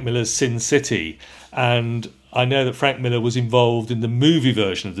doing Frank Miller's Sin City, and I know that Frank Miller was involved in the movie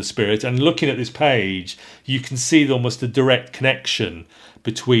version of The Spirit, and looking at this page, you can see almost a direct connection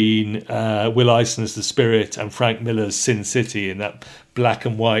between Will Eisner's The Spirit and Frank Miller's Sin City, in that black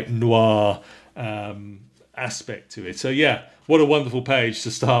and white noir aspect to it. So yeah, what a wonderful page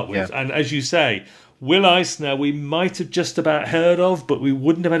to start with. Yeah. And as you say, Will Eisner, we might have just about heard of, but we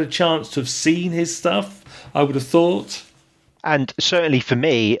wouldn't have had a chance to have seen his stuff, I would have thought. And certainly for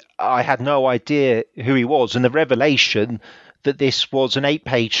me, I had no idea who he was. And the revelation that this was an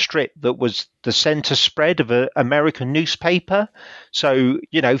 8-page strip that was the centre spread of an American newspaper. So,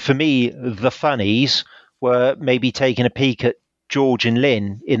 for me, the funnies were maybe taking a peek at George and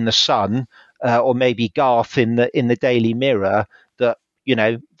Lynn in The Sun, or maybe Garth in the Daily Mirror, that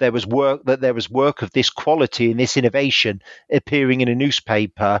there was work of this quality and this innovation appearing in a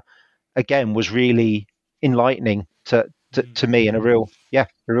newspaper, again, was really enlightening to me, and a real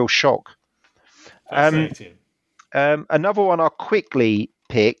shock. Another one I'll quickly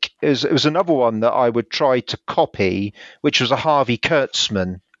pick it was another one that I would try to copy, which was a Harvey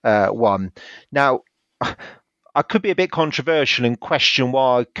Kurtzman one. Now, I could be a bit controversial and question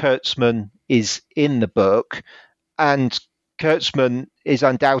why Kurtzman is in the book, and Kurtzman is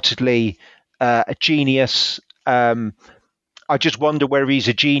undoubtedly a genius. I just wonder whether he's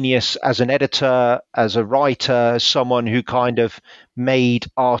a genius as an editor, as a writer, someone who kind of made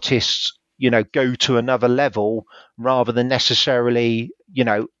artists, go to another level rather than necessarily,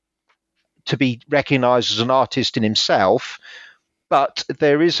 to be recognized as an artist in himself. But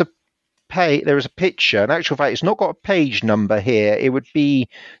there is a picture. In actual fact, it's not got a page number here. It would be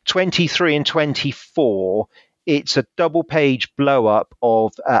 23 and 24. It's a double-page blow-up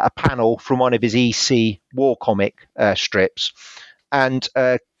of a panel from one of his EC war comic strips. And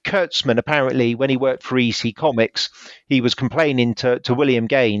Kurtzman, apparently, when he worked for EC Comics, he was complaining to William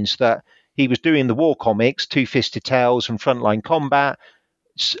Gaines that he was doing the war comics, Two-Fisted Tales and Frontline Combat.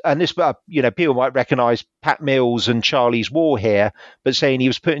 And this, people might recognize Pat Mills and Charlie's War here, but saying he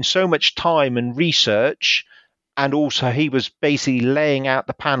was putting so much time and research, and also he was basically laying out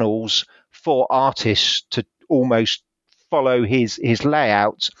the panels for artists to almost follow his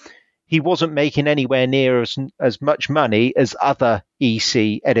layout. He wasn't making anywhere near as much money as other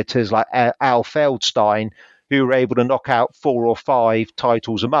EC editors like Al Feldstein, who were able to knock out 4 or 5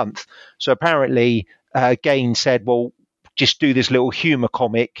 titles a month. So apparently Gaines said, well, just do this little humor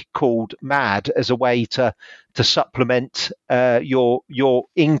comic called Mad as a way to supplement your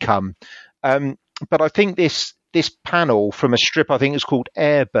income. But I think this panel from a strip, I think it's called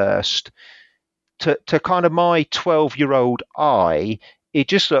Airburst, to kind of my 12-year-old eye, it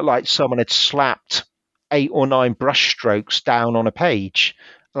just looked like someone had slapped 8 or 9 brushstrokes down on a page.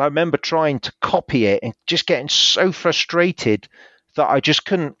 And I remember trying to copy it and just getting so frustrated that I just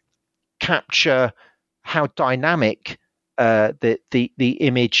couldn't capture how dynamic the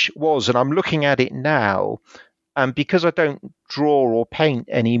image was. And I'm looking at it now, and because I don't draw or paint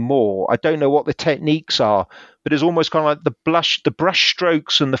anymore, I don't know what the techniques are, but it's almost kind of like the brush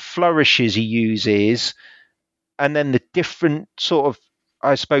strokes and the flourishes he uses, and then the different sort of,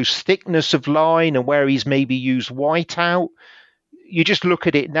 I suppose, thickness of line and where he's maybe used whiteout. You just look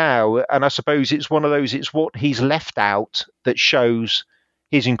at it now, and I suppose it's one of those, it's what he's left out that shows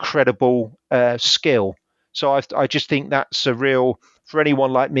his incredible skill. So I just think that's a real, for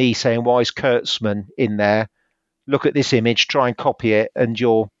anyone like me saying, why is Kurtzman in there? Look at this image, try and copy it, and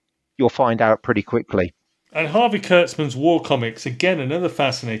you'll find out pretty quickly. And Harvey Kurtzman's war comics, again, another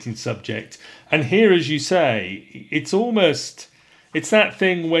fascinating subject. And here, as you say, it's that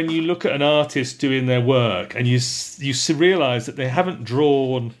thing when you look at an artist doing their work and you realise that they haven't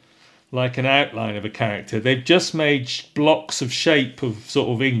drawn like an outline of a character. They've just made blocks of shape of sort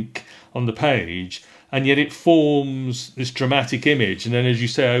of ink on the page, and yet it forms this dramatic image. And then, as you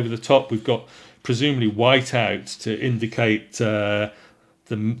say, over the top, we've got presumably whiteouts to indicate the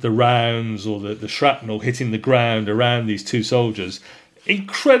rounds or the shrapnel hitting the ground around these two soldiers.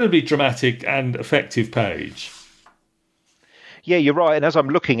 Incredibly dramatic and effective page. Yeah, you're right. And as I'm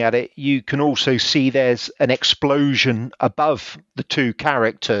looking at it, you can also see there's an explosion above the two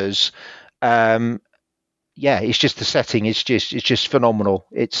characters. It's just the setting. It's just phenomenal.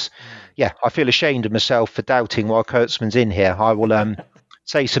 I feel ashamed of myself for doubting while Kurtzman's in here. I will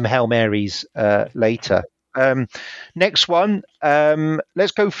say some Hail Marys later. Next one,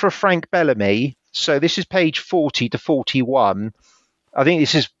 let's go for Frank Bellamy. So this is page 40 to 41. I think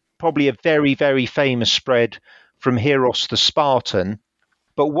this is probably a very, very famous spread from Heros the Spartan.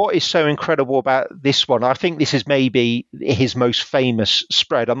 But what is so incredible about this one, I think this is maybe his most famous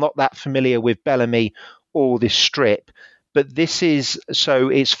spread. I'm not that familiar with Bellamy or this strip, but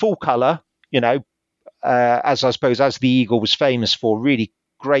it's full color, as I suppose, as the Eagle was famous for, really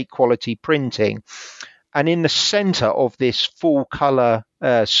great quality printing. And in the center of this full color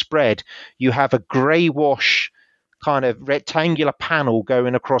spread, you have a grey wash kind of rectangular panel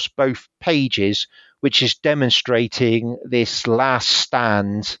going across both pages, which is demonstrating this last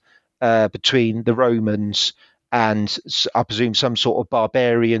stand between the Romans and, I presume, some sort of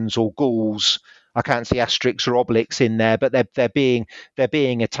barbarians or Gauls. I can't see asterisks or obliques in there, but they're being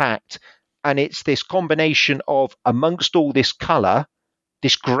attacked. And it's this combination of, amongst all this colour,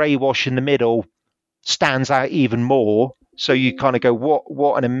 this grey wash in the middle stands out even more. So you kind of go,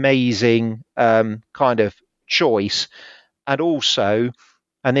 what an amazing kind of choice. And also,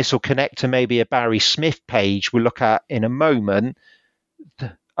 and this will connect to maybe a Barry Smith page we'll look at in a moment,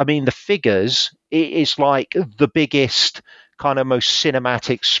 the figures, it's like the biggest, kind of most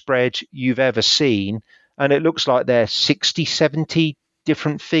cinematic spread you've ever seen. And it looks like there's 60, 70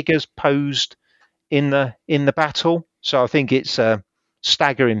 different figures posed in the battle. So I think it's a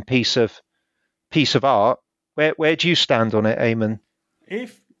staggering piece of art. Where do you stand on it, Eamon?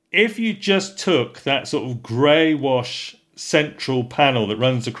 If you just took that sort of grey wash central panel that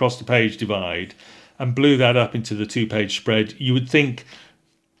runs across the page divide and blew that up into the 2-page spread, you would think,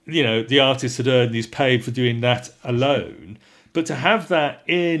 the artist had earned his pay for doing that alone. But to have that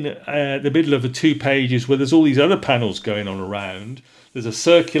in the middle of the 2 pages where there's all these other panels going on around, there's a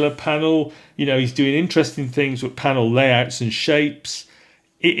circular panel, he's doing interesting things with panel layouts and shapes.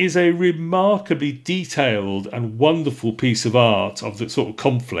 It is a remarkably detailed and wonderful piece of art of the sort of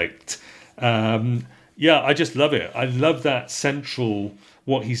conflict. I just love it. I love that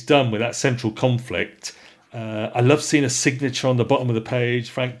what he's done with that central conflict. I love seeing a signature on the bottom of the page,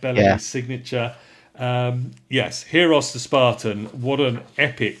 Frank Bellamy's signature. Yes, Heros the Spartan, what an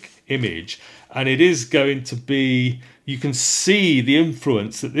epic image. And it is going to be, you can see the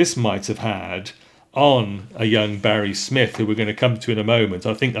influence that this might have had on a young Barry Smith, who we're going to come to in a moment.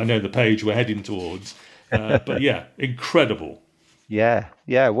 I think I know the page we're heading towards. But yeah, incredible. Yeah.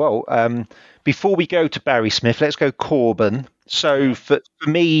 Well, before we go to Barry Smith, let's go Corben. So for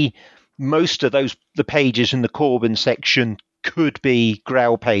me, most of the pages in the Corben section could be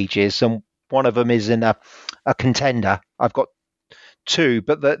Grail pages, and one of them is in a contender. I've got 2,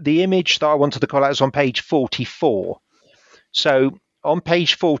 but the image that I wanted to call out is on page 44. So on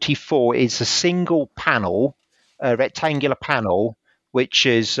page 44 is a single panel, a rectangular panel, which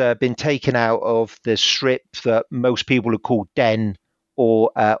has been taken out of the strip that most people would call Den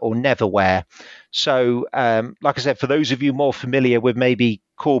or Neverwhere. So, like I said, for those of you more familiar with maybe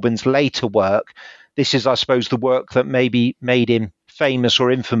Corben's later work, this is, I suppose, the work that maybe made him famous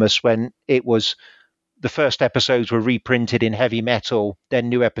or infamous when it was the first episodes were reprinted in Heavy Metal, then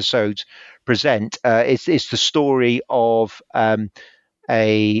new episodes present. It's the story of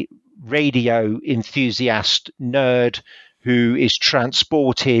a radio enthusiast nerd who is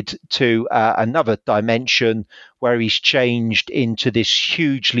transported to another dimension where he's changed into this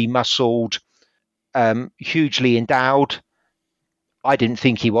hugely muscled, hugely endowed. I didn't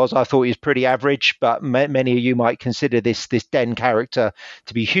think he was. I thought he was pretty average, but many of you might consider this Den character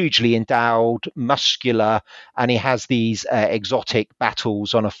to be hugely endowed, muscular, and he has these exotic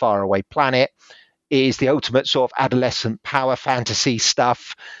battles on a faraway planet. It is the ultimate sort of adolescent power fantasy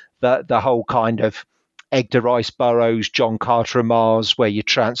stuff, the whole kind of Edgar Rice Burroughs, John Carter of Mars, where you're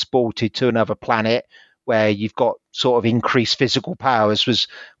transported to another planet where you've got sort of increased physical powers was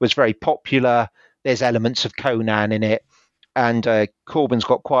very popular. there's elements of Conan in it, and Corbyn's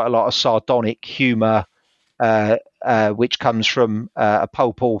got quite a lot of sardonic humour, which comes from a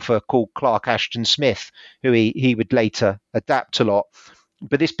pulp author called Clark Ashton Smith, who he would later adapt a lot.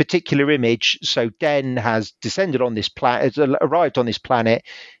 But this particular image, so Den has descended on this planet, arrived on this planet.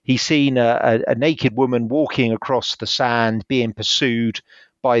 He's seen a naked woman walking across the sand, being pursued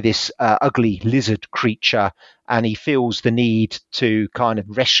by this ugly lizard creature, and he feels the need to kind of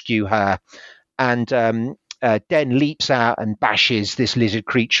rescue her. And Den leaps out and bashes this lizard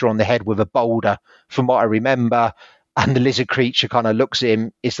creature on the head with a boulder, from what I remember. And the lizard creature kind of looks at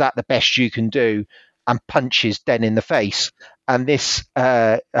him, is that the best you can do? And punches Den in the face. And this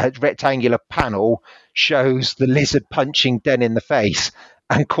rectangular panel shows the lizard punching Den in the face.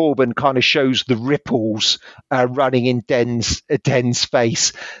 And Corbyn kind of shows the ripples running in Den's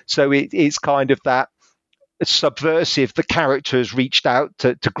face. So it's kind of that subversive. The character has reached out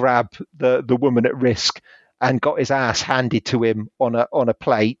to grab the woman at risk and got his ass handed to him on a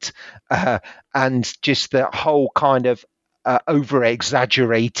plate, and just the whole kind of over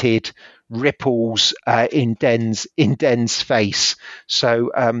exaggerated ripples in Den's face.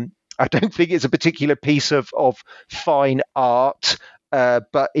 So I don't think it's a particular piece of fine art,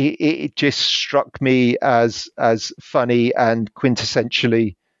 but it just struck me as funny and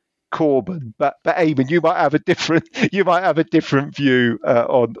quintessentially Corbyn. But Eamon, you might have a different view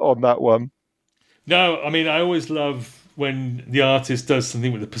on that one. No, I mean, I always love when the artist does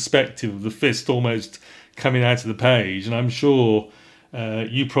something with the perspective of the fist almost coming out of the page, and I'm sure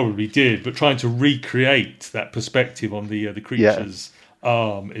you probably did, but trying to recreate that perspective on the creature's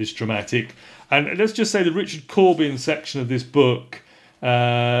arm is dramatic. And let's just say the Richard Corbyn section of this book,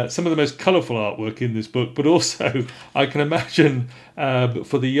 some of the most colourful artwork in this book, but also I can imagine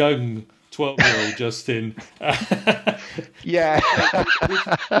for the young 12-year-old Justin.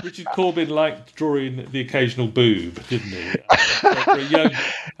 Richard Corbyn liked drawing the occasional boob, didn't he? For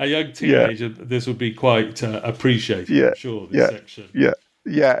a young teenager, this would be quite appreciated, I'm sure, this section. It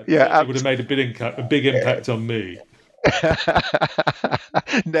would have made a big impact on me.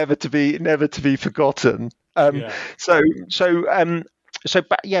 never to be forgotten.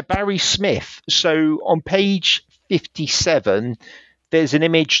 Barry Smith. So on page 57, there's an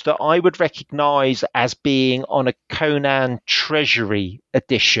image that I would recognise as being on a Conan Treasury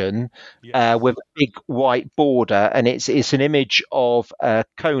edition, with a big white border, and it's an image of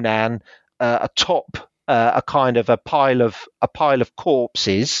Conan atop a kind of a pile of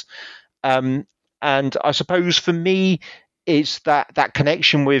corpses, and I suppose for me it's that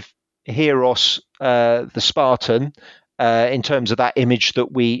connection with Heros, the Spartan, in terms of that image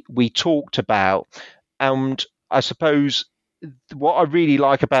that we talked about, and I suppose what I really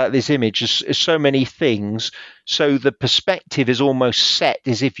like about this image is so many things. So the perspective is almost set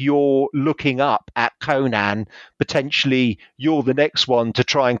as if you're looking up at Conan. Potentially you're the next one to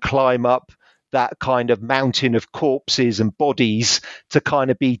try and climb up that kind of mountain of corpses and bodies to kind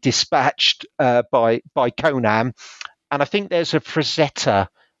of be dispatched by Conan. And I think there's a Frazetta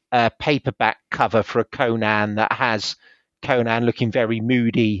paperback cover for a Conan that has Conan looking very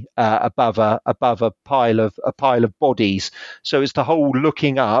moody above a pile of bodies. So it's the whole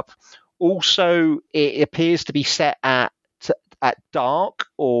looking up. Also, it appears to be set at dark,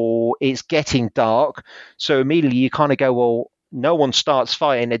 or it's getting dark. So immediately you kind of go, well, no one starts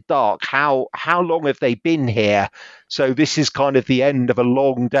fighting at dark. How long have they been here? So this is kind of the end of a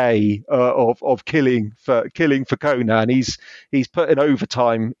long day of killing for Conan. He's put an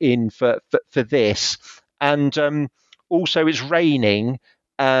overtime in for this, and also it's raining,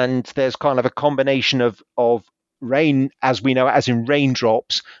 and there's kind of a combination of rain, as we know it, as in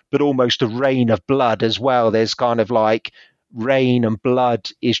raindrops, but almost a rain of blood as well. There's kind of like rain and blood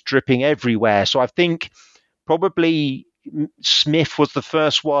is dripping everywhere. So I think probably Smith was the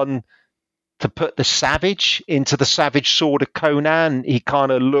first one to put the savage into the savage sword of Conan. He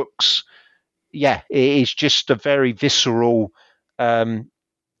kind of looks, it is just a very visceral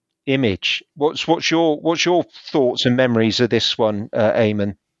image. What's your thoughts and memories of this one,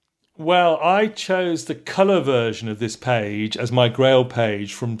 Eamon? Well, I chose the colour version of this page as my Grail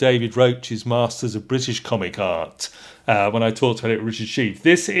page from David Roach's Masters of British Comic Art when I talked about it with Richard Sheaf.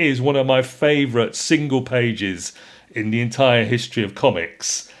 This is one of my favourite single pages in the entire history of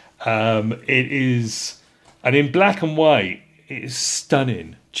comics. It is, and in black and white, it is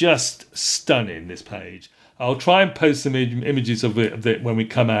stunning, just stunning, this page. I'll try and post some images of it when we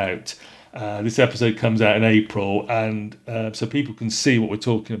come out. This episode comes out in April, and so people can see what we're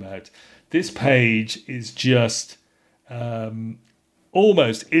talking about. This page is just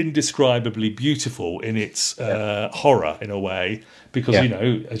almost indescribably beautiful in its horror in a way, because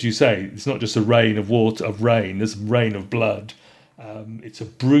as you say, it's not just a rain of water, of rain. There's a rain of blood. It's a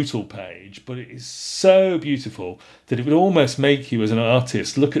brutal page, but it is so beautiful that it would almost make you, as an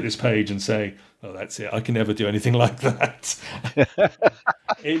artist, look at this page and say, "Oh, that's it. I can never do anything like that."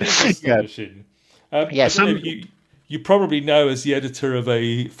 It is astonishing. You probably know, as the editor of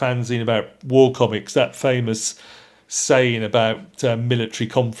a fanzine about war comics, that famous saying about military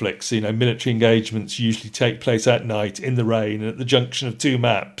conflicts. Military engagements usually take place at night in the rain at the junction of two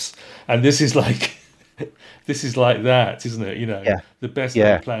maps, and this is like that, isn't it? The best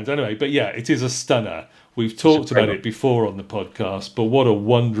laid plans. Anyway, but it is a stunner. We've talked about it before on the podcast, but what a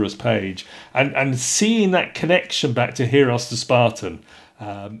wondrous page, and seeing that connection back to Heros the Spartan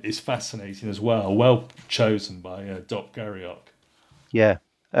is fascinating as well. Well chosen by Doc Garriock. Yeah.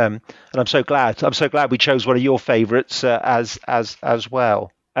 And I'm so glad we chose one of your favourites as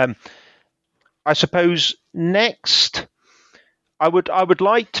well. I suppose next, I would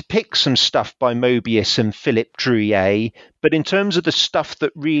like to pick some stuff by Moebius and Philippe Drouillet, but in terms of the stuff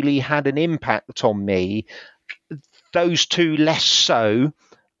that really had an impact on me, those two less so.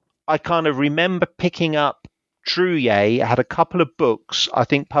 I kind of remember picking up Drouillet had a couple of books, I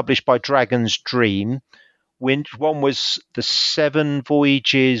think, published by Dragon's Dream. One was The Seven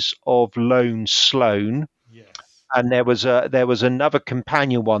Voyages of Lone Sloane. Yes. And there was another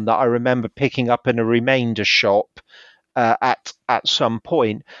companion one that I remember picking up in a remainder shop at some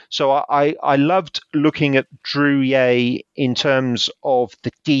point. So I loved looking at Drouillet in terms of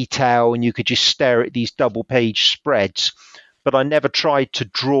the detail, and you could just stare at these double page spreads. But I never tried to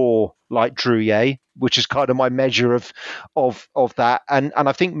draw like Drouillet, which is kind of my measure of that. And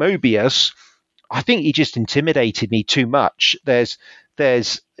I think Moebius, I think he just intimidated me too much. There's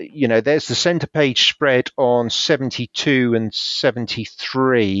the center page spread on 72 and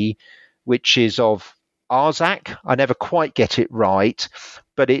 73, which is of Arzak. I never quite get it right,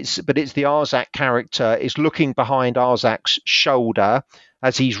 but it's the Arzak character is looking behind Arzak's shoulder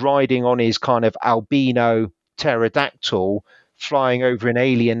as he's riding on his kind of albino pterodactyl, flying over an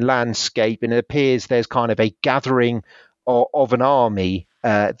alien landscape, and it appears there's kind of a gathering of an army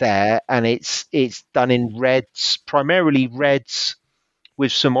there, and it's done in reds, primarily reds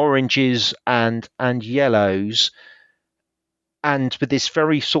with some oranges and yellows, and with this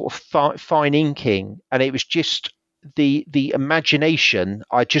very sort of fine inking. And it was just the imagination.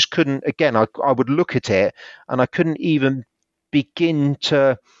 I just couldn't, again, I would look at it and I couldn't even begin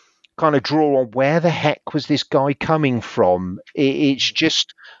to kind of draw on where the heck was this guy coming from. It's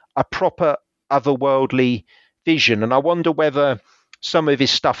just a proper otherworldly vision. And I wonder whether some of his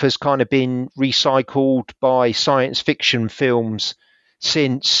stuff has kind of been recycled by science fiction films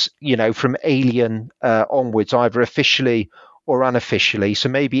since, from Alien onwards, either officially or unofficially. So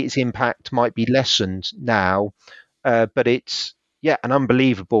maybe its impact might be lessened now, but it's an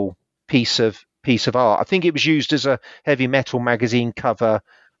unbelievable piece of art. I think it was used as a heavy metal magazine cover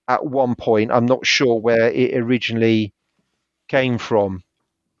at one point. I'm not sure where it originally came from.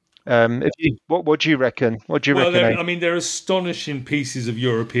 What do you reckon? They're astonishing pieces of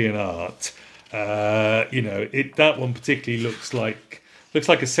European art. That one particularly looks like a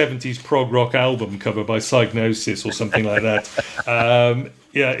 70s prog rock album cover by Psygnosis or something like that.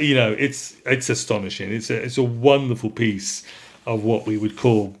 It's astonishing. It's a wonderful piece of what we would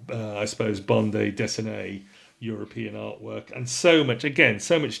call, I suppose, bande dessinée European artwork, and so much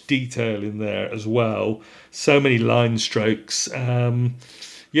detail in there as well. So many line strokes.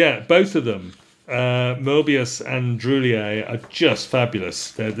 Both of them, Moebius and Drouillet, are just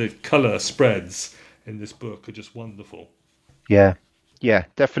fabulous. The colour spreads in this book are just wonderful. Yeah,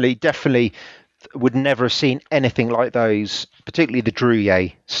 definitely. Would never have seen anything like those, particularly the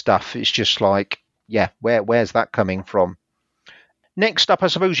Drouillet stuff. It's just like, where's that coming from? Next up, I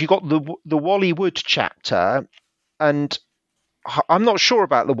suppose you got the Wally Wood chapter, and I'm not sure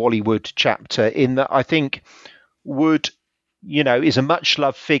about the Wally Wood chapter in that I think Wood, is a much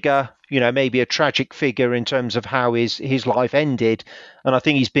loved figure, maybe a tragic figure in terms of how his life ended, and I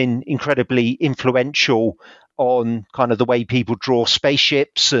think he's been incredibly influential on kind of the way people draw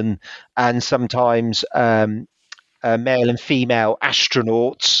spaceships and sometimes male and female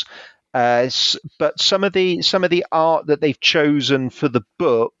astronauts. But some of the art that they've chosen for the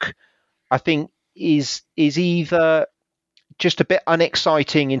book, I think, is either just a bit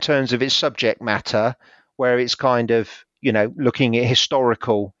unexciting in terms of its subject matter, where it's kind of looking at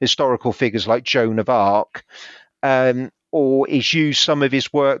historical figures like Joan of Arc, or is used some of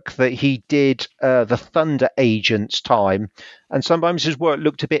his work that he did the Thunder Agents time, and sometimes his work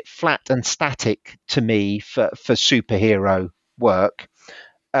looked a bit flat and static to me for superhero work.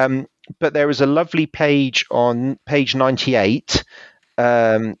 But there is a lovely page on page 98,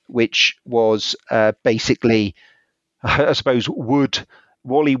 which was basically, I suppose,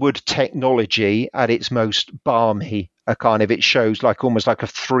 Wally Wood technology at its most balmy. It shows like almost like a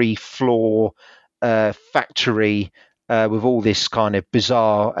 3-floor factory with all this kind of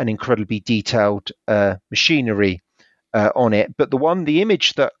bizarre and incredibly detailed machinery on it. But the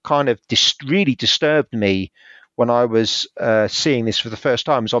image that kind of really disturbed me when I was seeing this for the first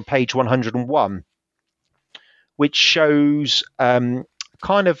time was on page 101, which shows I'm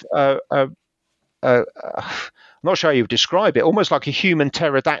not sure how you would describe it, almost like a human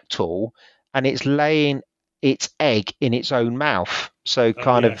pterodactyl, and it's laying its egg in its own mouth. So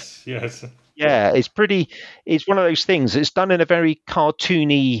yes. Yeah, it's one of those things. It's done in a very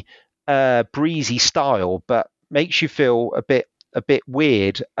cartoony, breezy style, but makes you feel a bit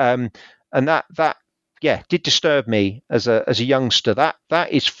weird. And that did disturb me as a youngster.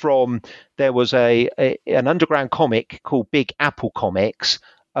 That is from, there was an underground comic called Big Apple Comics,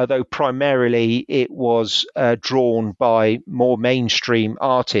 although primarily it was drawn by more mainstream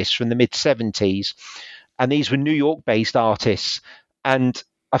artists from the mid-70s. And these were New York-based artists. And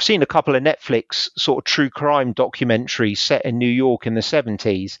I've seen a couple of Netflix sort of true crime documentaries set in New York in the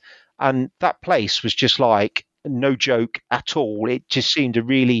 70s. And that place was just like no joke at all. It just seemed a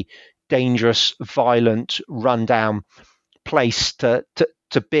really dangerous, violent, rundown place to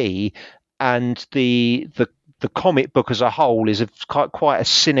be. And the comic book as a whole is quite a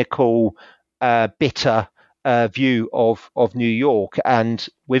cynical, bitter view of New York. And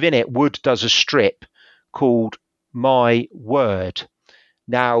within it, Wood does a strip called My Word.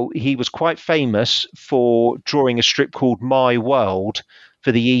 Now, he was quite famous for drawing a strip called My World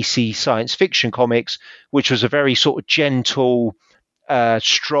for the EC Science Fiction Comics, which was a very sort of gentle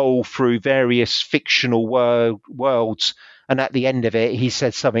stroll through various fictional worlds. And at the end of it, he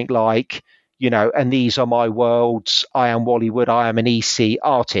said something like, and these are my worlds. I am Wally Wood. I am an EC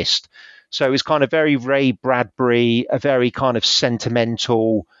artist. So it's kind of very Ray Bradbury, a very kind of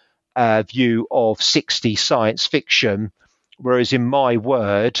sentimental view of 60s science fiction. Whereas in My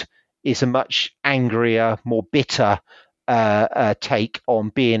Word, it's a much angrier, more bitter take on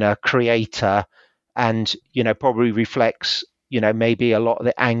being a creator, and probably reflects maybe a lot of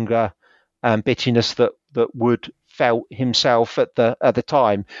the anger and bitterness that Wood felt himself at the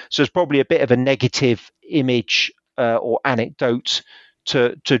time. So it's probably a bit of a negative image or anecdote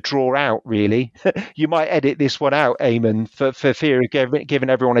to draw out, really. You might edit this one out, Eamon, for fear of giving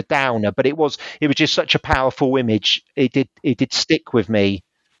everyone a downer, but it was just such a powerful image. It did stick with me.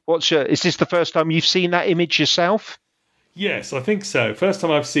 Is this the first time you've seen that image yourself? Yes, I think so. First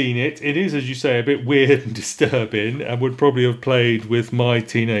time I've seen it. It is, as you say, a bit weird and disturbing, and would probably have played with my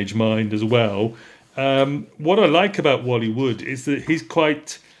teenage mind as well. What I like about Wally Wood is that he's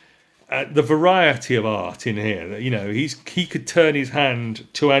quite the variety of art in here. He could turn his hand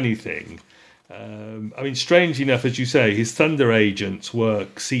to anything. Strangely enough, as you say, his Thunder Agents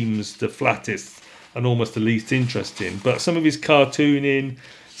work seems the flattest and almost the least interesting. But some of his cartooning,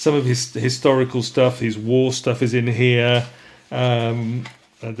 some of his historical stuff, his war stuff is in here. I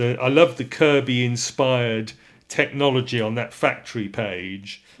love the Kirby-inspired technology on that factory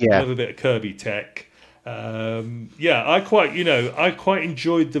page. Yeah. I love a bit of Kirby tech. I quite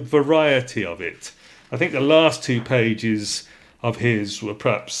enjoyed the variety of it. I think the last 2 pages of his were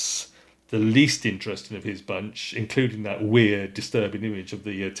perhaps the least interesting of his bunch, including that weird, disturbing image of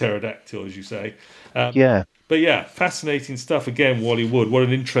the pterodactyl, as you say. But yeah, fascinating stuff. Again, Wally Wood, what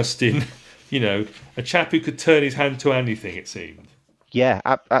an interesting, a chap who could turn his hand to anything, it seemed. Yeah,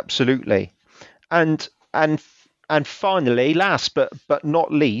 absolutely. And finally, last but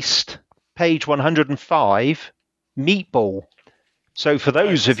not least, page 105, Meatball. So for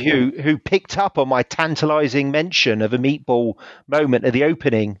those of you who picked up on my tantalizing mention of a meatball moment at the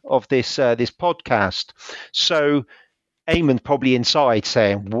opening of this podcast, so Eamon probably inside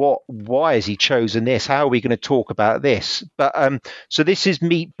saying, why has he chosen this? How are we going to talk about this? But so this is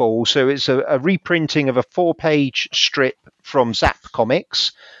Meatball. So it's a reprinting of a 4-page strip from Zap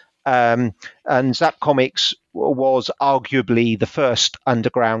Comics. And Zap Comics was arguably the first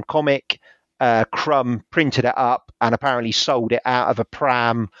underground comic. Crumb printed it up and apparently sold it out of a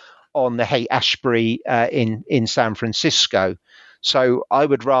pram on the Haight-Ashbury in San Francisco. So I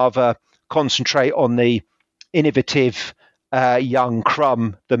would rather concentrate on the innovative young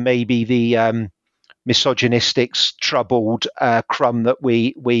Crumb than maybe the misogynistic, troubled Crumb that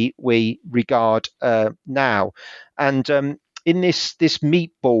we regard now. And in this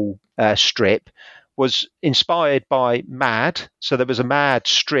Meatball strip was inspired by Mad. So there was a Mad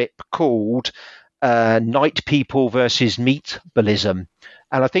strip called night people versus meatballism.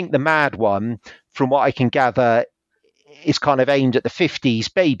 And I think the Mad one, from what I can gather, is kind of aimed at the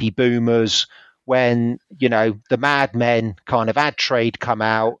 50s baby boomers when, the Mad Men kind of ad trade come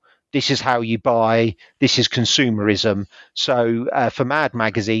out. This is how you buy. This is consumerism. So for Mad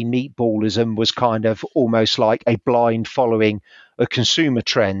Magazine, meatballism was kind of almost like a blind following of consumer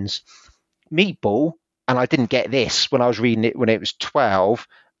trends. Meatball, and I didn't get this when I was reading it when it was 12,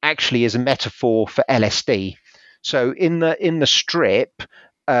 actually is a metaphor for LSD. So in the strip,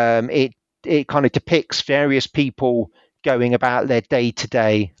 it kind of depicts various people going about their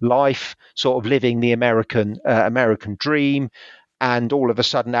day-to-day life, sort of living the American dream, and all of a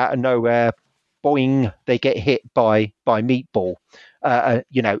sudden, out of nowhere, boing, they get hit by meatball. And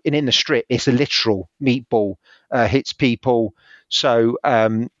in the strip, it's a literal meatball hits people. So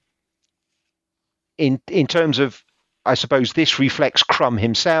in terms of, I suppose this reflects Crumb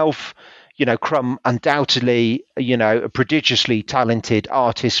himself. Crumb undoubtedly, a prodigiously talented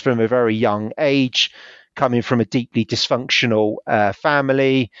artist from a very young age, coming from a deeply dysfunctional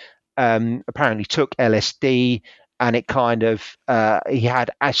family, apparently took LSD, and it kind of, he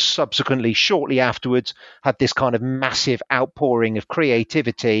had, as subsequently, shortly afterwards, had this kind of massive outpouring of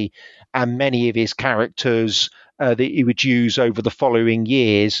creativity, and many of his characters that he would use over the following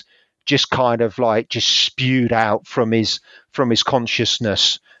years just kind of just spewed out from his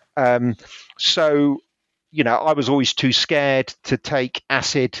consciousness. So, I was always too scared to take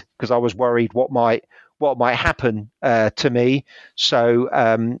acid because I was worried what might happen to me.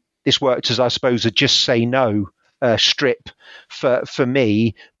 So this worked as, I suppose, a just say no strip for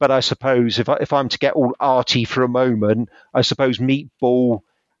me. But I suppose if I'm to get all arty for a moment, I suppose Meatball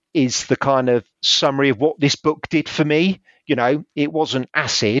is the kind of summary of what this book did for me. It wasn't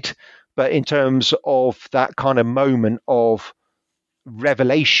acid, but in terms of that kind of moment of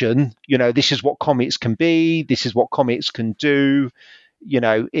revelation, this is what comics can be, this is what comics can do.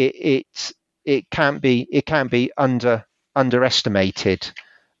 It can't be underestimated.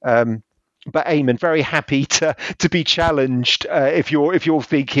 But Eamon, very happy to be challenged if you're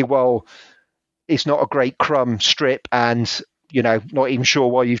thinking, well, it's not a great Crumb strip, and not even sure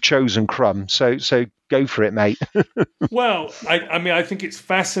why you've chosen Crumb. So go for it, mate. Well, I think it's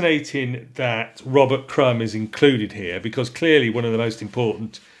fascinating that Robert Crumb is included here, because clearly one of the most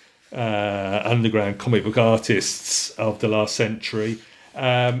important underground comic book artists of the last century.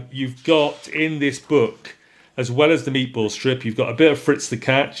 You've got in this book, as well as the Meatball strip, you've got a bit of Fritz the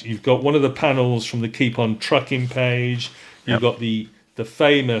Cat. You've got one of the panels from the Keep On Trucking page. You've got the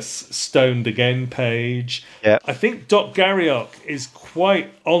famous Stoned Again page. Yep. I think Doc Garriock is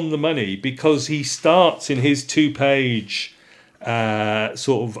quite on the money, because he starts in his 2-page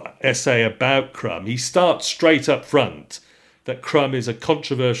sort of essay about Crumb. He starts straight up front that Crumb is a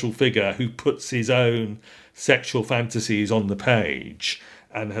controversial figure who puts his own sexual fantasies on the page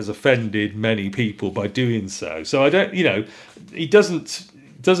and has offended many people by doing so. So I don't, he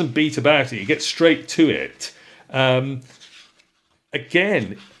doesn't beat about it. He gets straight to it.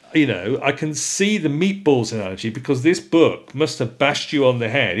 Again, I can see the meatballs analogy, because this book must have bashed you on the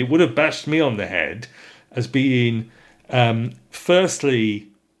head. It would have bashed me on the head as being, firstly,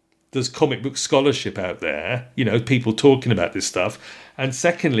 there's comic book scholarship out there, people talking about this stuff. And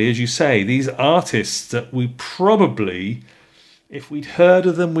secondly, as you say, these artists that we probably, if we'd heard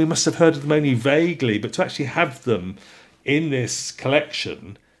of them, we must have heard of them only vaguely, but to actually have them in this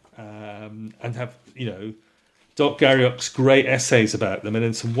collection and have, Doc Garriock's great essays about them and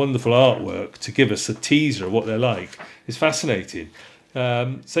then some wonderful artwork to give us a teaser of what they're like is fascinating.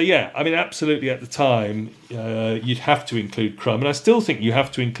 Absolutely at the time, you'd have to include Crumb. And I still think you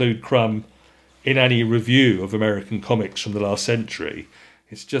have to include Crumb in any review of American comics from the last century.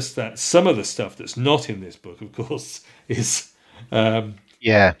 It's just that some of the stuff that's not in this book, of course, is,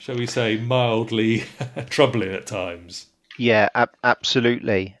 shall we say, mildly troubling at times. Yeah,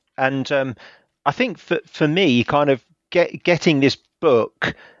 absolutely. And I think for me, kind of getting this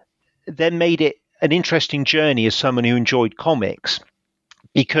book then made it an interesting journey as someone who enjoyed comics,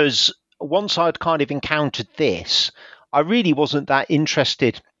 because once I'd kind of encountered this, I really wasn't that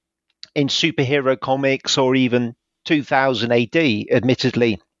interested in superhero comics or even 2000 AD,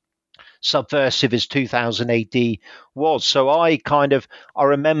 admittedly subversive as 2000 AD was. So I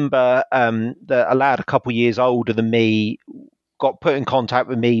remember that a lad a couple of years older than me got put in contact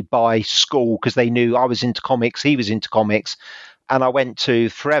with me by school because they knew I was into comics, he was into comics. And I went to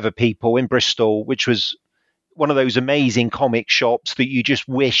Forever People in Bristol, which was one of those amazing comic shops that you just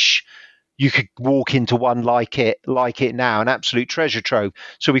wish you could walk into one like it now, an absolute treasure trove.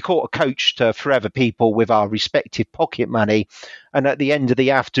 So we caught a coach to Forever People with our respective pocket money. And at the end of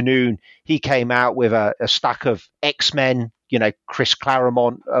the afternoon, he came out with a stack of X-Men, Chris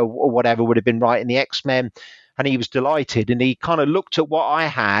Claremont or whatever would have been writing the X-Men. And he was delighted. And he kind of looked at what I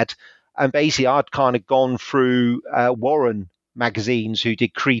had. And basically, I'd kind of gone through Warren magazines, who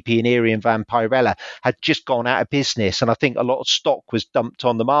did Creepy and Eerie and Vampirella, had just gone out of business. And I think a lot of stock was dumped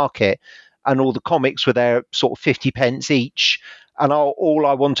on the market. And all the comics were there sort of 50 pence each. And all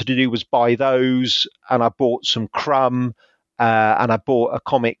I wanted to do was buy those. And I bought some Crumb. And I bought a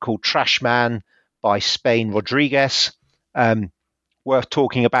comic called Trash Man by Spain Rodriguez. Worth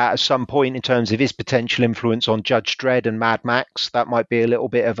talking about at some point in terms of his potential influence on Judge Dredd and Mad Max. That might be a little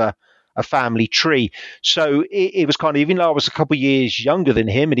bit of a family tree. So it was kind of, even though I was a couple of years younger than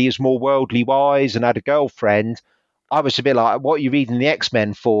him and he was more worldly wise and had a girlfriend, I was a bit like, what are you reading the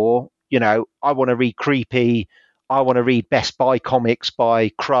X-Men for? I want to read Creepy. I want to read Best Buy comics by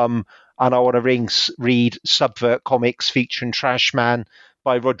Crumb. And I want to read Subvert comics featuring Trash Man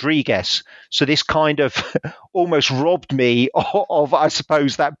by Rodriguez. So this kind of almost robbed me of, I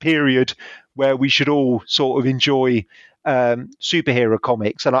suppose, that period where we should all sort of enjoy superhero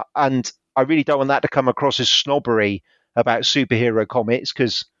comics. And I really don't want that to come across as snobbery about superhero comics,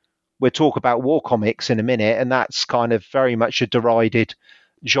 because we'll talk about war comics in a minute, and that's kind of very much a derided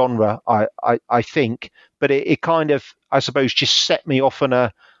genre, I think. But it kind of, I suppose, just set me off on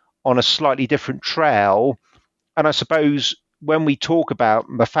a slightly different trail. And I suppose when we talk about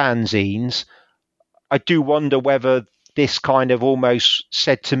my fanzines, I do wonder whether this kind of almost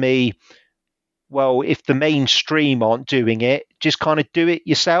said to me, well, if the mainstream aren't doing it, just kind of do it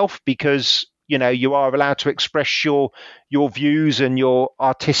yourself, because you are allowed to express your views and your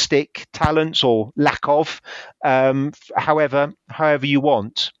artistic talents, or lack of, however you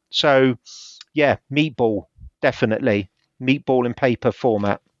want. So yeah, Meatball, definitely Meatball in paper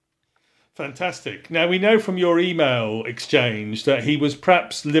format. Fantastic. Now, we know from your email exchange that he was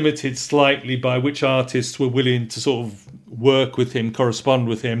perhaps limited slightly by which artists were willing to sort of work with him, correspond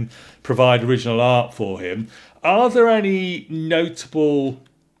with him, provide original art for him. Are there any notable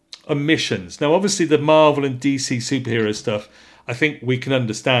omissions? Now, obviously, the Marvel and DC superhero stuff, I think we can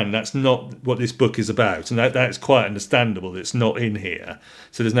understand that's not what this book is about. And that's quite understandable. It's not in here.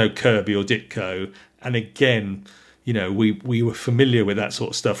 So there's no Kirby or Ditko. And again, we were familiar with that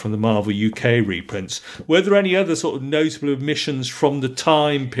sort of stuff from the Marvel UK reprints. Were there any other sort of notable omissions from the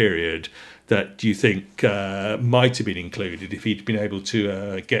time period that you think might have been included if he'd been able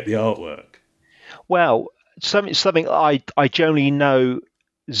to get the artwork? Well, something I generally know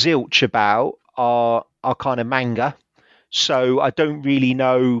zilch about are kind of manga. So I don't really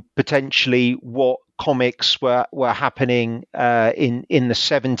know potentially what comics were happening in the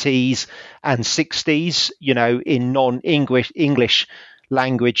 70s and 60s, in non-English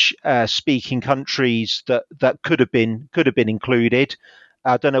language speaking countries that could have been included.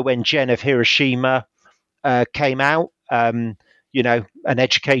 I don't know when Gen of Hiroshima came out, an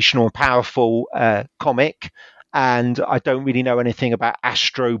educational and powerful comic, and I don't really know anything about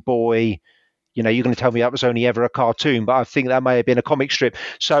Astro Boy. You're going to tell me that was only ever a cartoon, but I think that may have been a comic strip.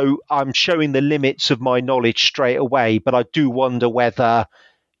 So I'm showing the limits of my knowledge straight away, but I do wonder whether,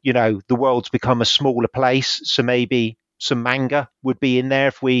 the world's become a smaller place. So maybe some manga would be in there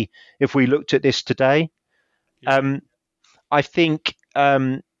if we looked at this today. Yeah. I think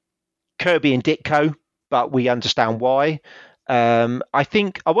Kirby and Ditko, but we understand why. I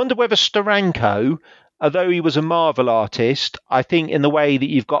wonder whether Steranko, although he was a Marvel artist, I think in the way that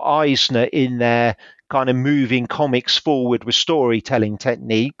you've got Eisner in there kind of moving comics forward with storytelling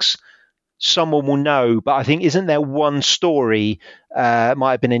techniques, someone will know. But I think, isn't there one story, it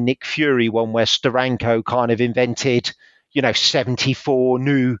might have been a Nick Fury one, where Steranko kind of invented, 74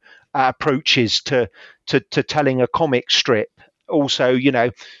 new approaches to telling a comic strip. Also,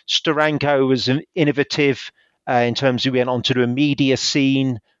 Steranko was an innovative in terms of he went on to do a media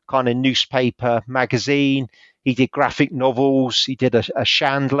scene, kind of newspaper, magazine. He did graphic novels. He did a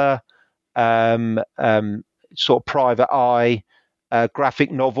Chandler, sort of private eye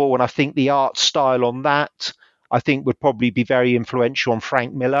graphic novel. And I think the art style on that, I think, would probably be very influential on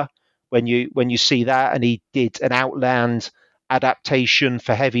Frank Miller when you see that. And he did an Outland adaptation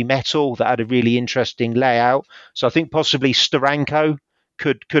for heavy metal that had a really interesting layout. So I think possibly Steranko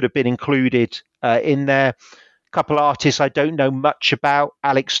could have been included in there. Couple artists I don't know much about,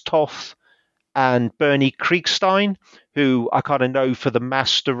 Alex Toth and Bernie Kriegstein, who I kind of know for the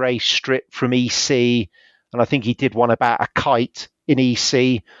Master Race strip from EC, and I think he did one about a kite in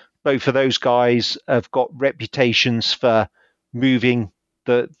EC. Both of those guys have got reputations for moving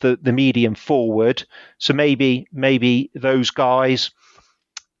the medium forward. So maybe those guys.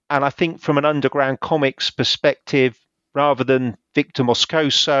 And I think from an underground comics perspective, rather than Victor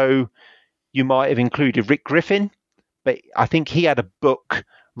Moscoso, you might have included Rick Griffin. But I think he had a book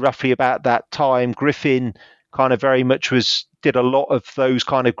roughly about that time. Griffin kind of very much did a lot of those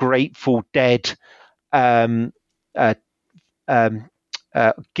kind of Grateful Dead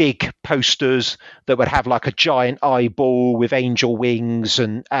gig posters that would have like a giant eyeball with angel wings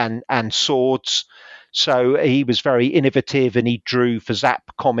and swords. So he was very innovative, and he drew for Zap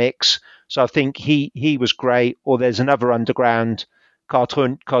Comics. So I think he was great. Or there's another underground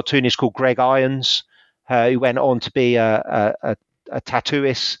cartoonist called Greg Irons, who went on to be a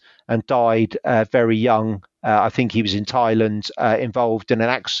tattooist and died very young. I think he was in Thailand, involved in an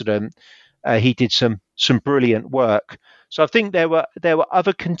accident. He did some brilliant work. So I think there were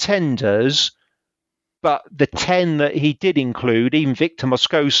other contenders, but the 10 that he did include, even Victor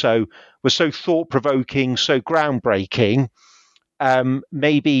Moscoso, was so thought-provoking, so groundbreaking.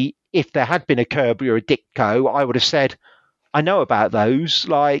 Maybe if there had been a Kirby or a Ditko, I would have said, I know about those.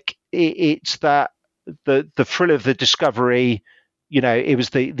 Like it's that the thrill of the discovery. It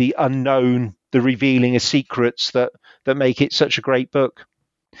was the unknown, the revealing of secrets that make it such a great book.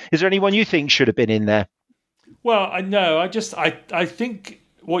 Is there anyone you think should have been in there? Well, I know. I think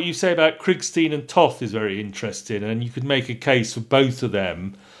what you say about Krigstein and Toth is very interesting, and you could make a case for both of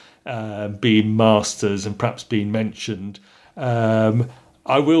them being masters and perhaps being mentioned.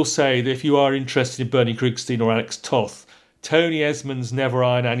 I will say that if you are interested in Bernie Krigstein or Alex Toth, Tony Esmond's Never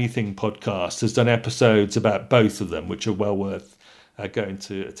Iron Anything podcast has done episodes about both of them, which are well worth going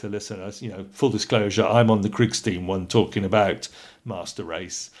to listen. As full disclosure, I'm on the Krigstein one talking about Master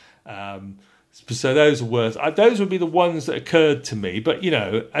Race. So those would be the ones that occurred to me. But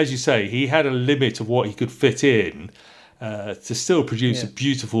as you say, he had a limit of what he could fit in to still produce a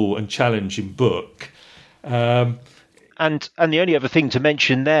beautiful and challenging book. And the only other thing to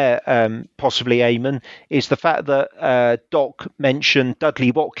mention there, possibly, Eamon, is the fact that Doc mentioned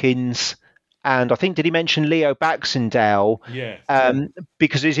Dudley Watkins, and I think, did he mention Leo Baxendale? Yeah.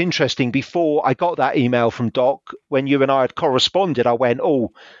 Because it's interesting. Before I got that email from Doc, when you and I had corresponded, I went,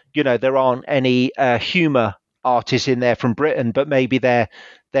 there aren't any humour artists in there from Britain, but maybe they're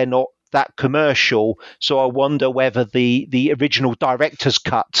not that commercial. So I wonder whether the original director's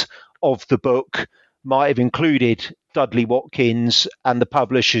cut of the book might have included Dudley Watkins, and the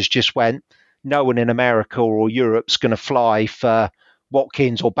publishers just went, no one in America or Europe's going to fly for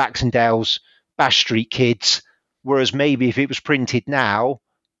Watkins or Baxendale's Bash Street Kids, whereas maybe if it was printed now,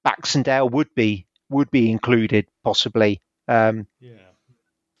 Baxendale would be included, possibly. Yeah.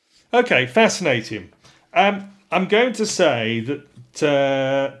 Okay, fascinating. I'm going to say that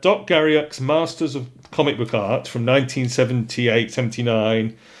Doc Garriock's Masters of Comic Book Art from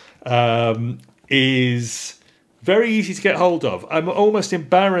 1978-79 is very easy to get hold of. I'm almost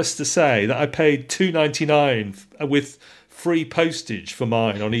embarrassed to say that I paid $2.99 with free postage for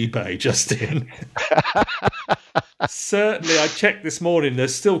mine on eBay, Justin. Certainly, I checked this morning,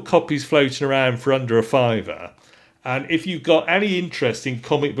 there's still copies floating around for under a $5. And if you've got any interest in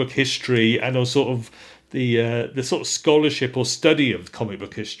comic book history and or sort of the sort of scholarship or study of comic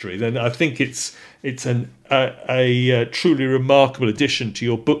book history, then I think it's a truly remarkable addition to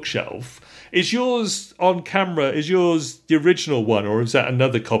your bookshelf. Is yours on camera? Is yours the original one, or is that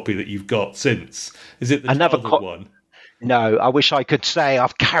another copy that you've got since? Is it the another one? No, I wish I could say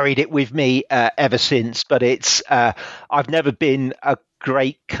I've carried it with me ever since, but it's I've never been a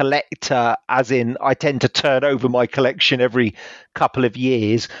great collector, as in I tend to turn over my collection every couple of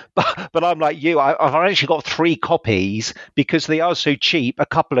years. But I'm like you, I've actually got 3 copies because they are so cheap. A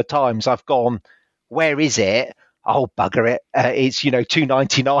couple of times I've gone, where is it? Oh, bugger it. It's,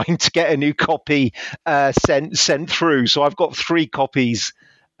 $2.99 to get a new copy sent through. So I've got 3 copies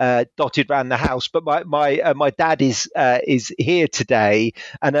dotted around the house. But my dad is here today.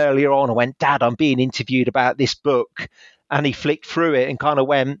 And earlier on I went, Dad, I'm being interviewed about this book. And he flicked through it and kind of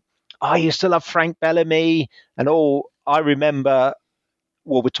went, I used to love Frank Bellamy. And I remember,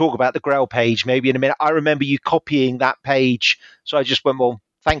 we'll talk about the Grail page maybe in a minute. I remember you copying that page. So I just went, well,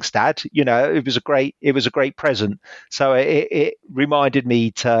 thanks, Dad. It was a great present. So it reminded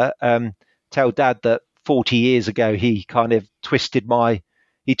me to tell Dad that 40 years ago he kind of twisted my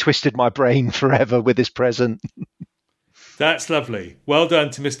brain forever with his present. That's lovely. Well done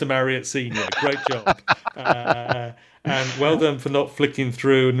to Mr. Marriott Senior. Great job. And well done for not flicking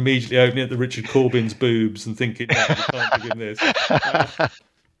through and immediately opening up the Richard Corbin's boobs and thinking, no, you can't give him this.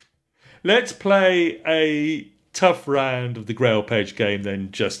 Let's play tough round of the Grail page game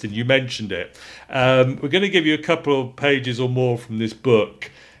then, Justin. You mentioned it. We're going to give you a couple of pages or more from this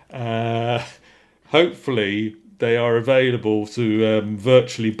book. Hopefully they are available to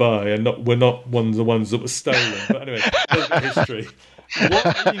virtually buy, and we're not the ones that were stolen. But anyway, there's the history. What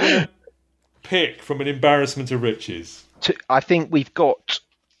are you going to pick from an embarrassment of riches? I think we've got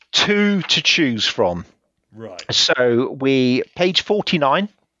 2 to choose from. Right. So page 49,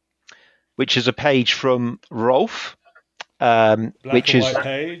 which is a page from Rolf, which is white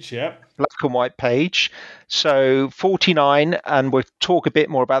page, yeah. Black and white page. So 49, and we'll talk a bit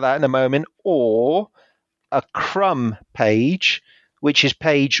more about that in a moment, or a Crumb page, which is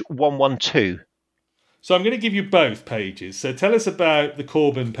page 112. So I'm going to give you both pages. So tell us about the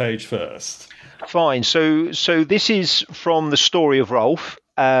Corbyn page first. Fine. So this is from the story of Rolf.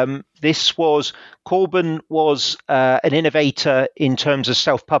 Corbyn was an innovator in terms of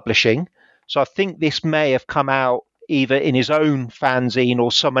self-publishing. So I think this may have come out either in his own fanzine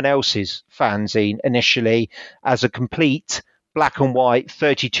or someone else's fanzine initially as a complete black and white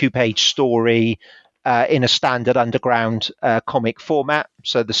 32-page story in a standard underground comic format.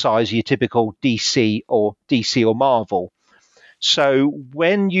 So the size of your typical DC or Marvel. So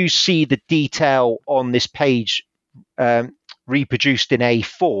when you see the detail on this page reproduced in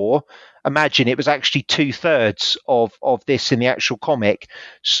A4, imagine it was actually 2/3 of this in the actual comic.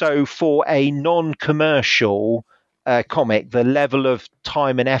 So for a non-commercial comic, the level of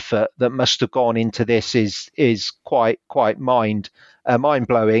time and effort that must have gone into this is quite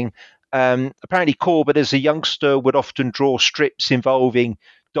mind-blowing. Apparently Corbyn as a youngster would often draw strips involving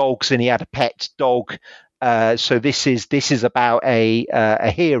dogs, and he had a pet dog. So this is about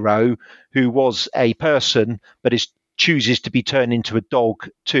a hero who was a person but chooses to be turned into a dog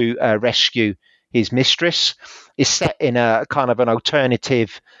to rescue his mistress. It's set in a kind of an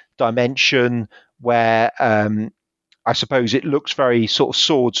alternative dimension where I suppose it looks very sort of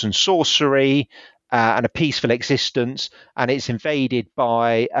swords and sorcery and a peaceful existence, and it's invaded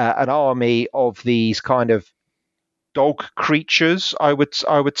by an army of these kind of dog creatures, I would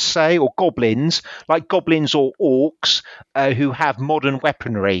say, or goblins, like goblins or orcs, who have modern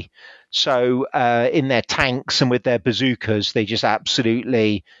weaponry. So in their tanks and with their bazookas, they just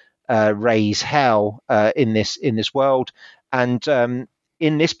absolutely raise hell in this world. And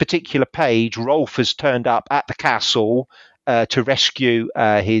in this particular page, Rolf has turned up at the castle to rescue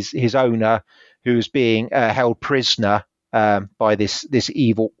his owner, who is being held prisoner by this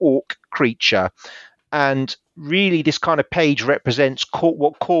evil orc creature. And really, this kind of page represents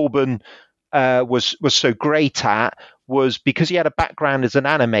what Corbyn was so great at, was because he had a background as an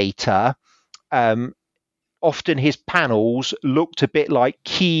animator. Often his panels looked a bit like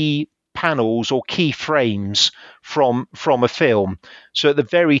key panels or key frames from a film. So at the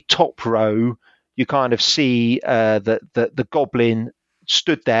very top row, you kind of see the goblin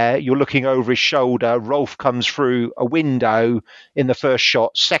stood there. You're looking over his shoulder. Rolf comes through a window in the first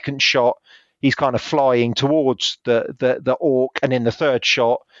shot. Second shot, he's kind of flying towards the orc, and in the third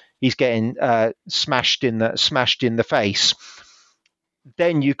shot, he's getting smashed in the face.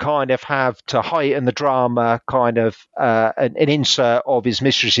 Then you kind of have, to heighten the drama, kind of an insert of his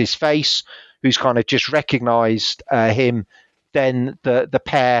mistress's face, who's kind of just recognised him. Then the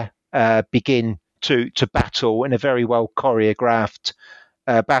pair begin to battle in a very well choreographed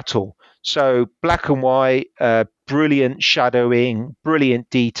battle. So black and white, brilliant shadowing,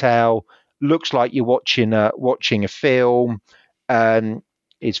 brilliant detail. Looks like you're watching a film.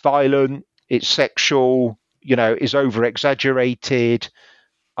 It's violent, it's sexual, is over exaggerated.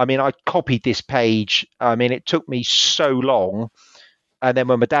 I mean, I copied this page. I mean, it took me so long. And then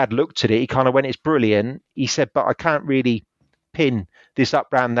when my dad looked at it, he kind of went, "It's brilliant." He said, "But I can't really pin this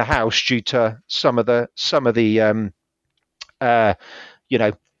up around the house due to some of the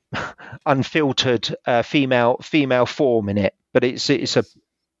unfiltered female form in it." But it's a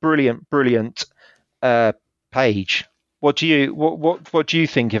brilliant page. What do you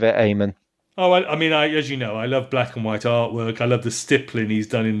think of it, Eamon? Oh, I mean, as you know, I love black and white artwork. I love the stippling he's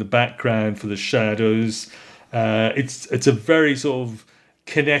done in the background for the shadows. It's a very sort of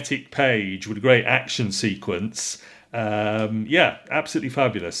kinetic page with a great action sequence. Absolutely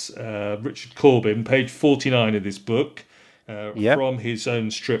fabulous. Richard Corbyn, page 49 of this book, from his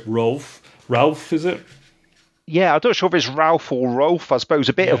own strip Rolf. Ralph, is it? Yeah, I'm not sure if it's Ralph or Rolf. I suppose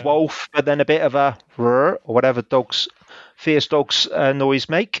a bit of Wolf, but then a bit of a or whatever fierce dogs noise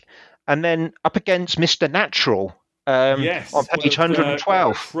make. And then up against Mr. Natural on page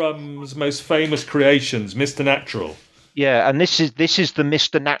 112. Crumb's most famous creations, Mr. Natural. Yeah, and this is the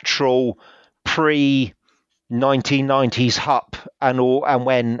Mr. Natural pre 1990s Hup and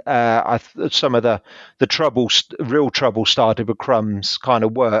when some of the real trouble started with Crumb's kind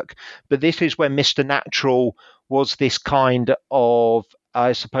of work. But this is when Mr. Natural was this kind of,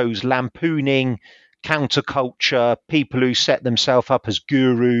 I suppose, lampooning counterculture, people who set themselves up as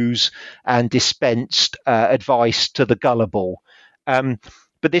gurus and dispensed advice to the gullible.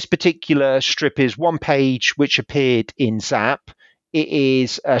 But this particular strip is one page which appeared in Zap. It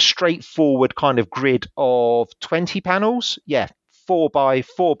is a straightforward kind of grid of 20 panels. Yeah,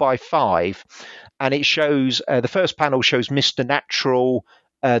 4x5. And it shows, the first panel shows Mr. Natural,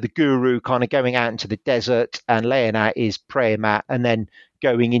 the guru, kind of going out into the desert and laying out his prayer mat and then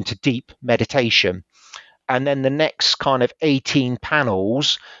going into deep meditation. And then the next kind of 18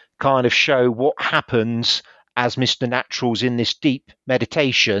 panels kind of show what happens as Mr. Natural's in this deep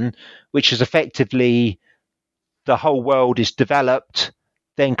meditation, which is effectively the whole world is developed,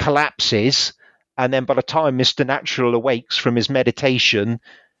 then collapses, and then by the time Mr. Natural awakes from his meditation,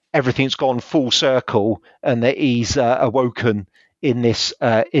 everything's gone full circle, and that he's awoken in this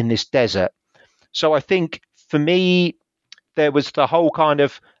desert. So I think for me, there was the whole kind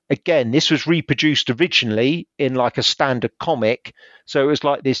of, again, this was reproduced originally in like a standard comic. So it was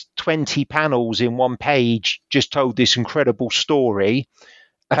like this 20 panels in one page just told this incredible story.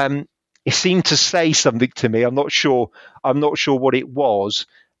 It seemed to say something to me. I'm not sure what it was.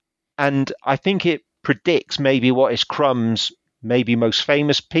 And I think it predicts maybe what is Crumb's maybe most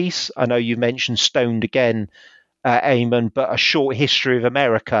famous piece. I know you mentioned Stoned again, Eamon, but A Short History of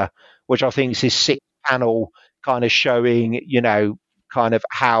America, which I think is his 6-panel kind of showing, kind of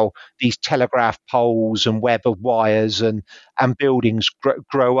how these telegraph poles and web of wires and buildings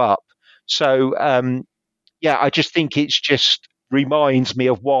grow up. So, I just think it's just reminds me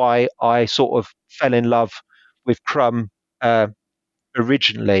of why I sort of fell in love with Crumb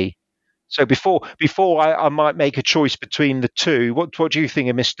originally. So before I might make a choice between the two, what do you think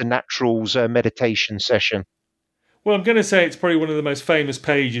of Mr. Natural's meditation session? Well, I'm going to say it's probably one of the most famous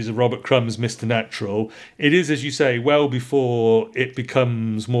pages of Robert Crumb's Mr. Natural. It is, as you say, well before it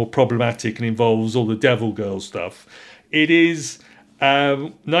becomes more problematic and involves all the Devil Girl stuff. It is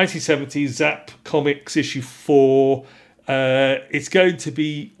 1970s Zap Comics issue 4. It's going to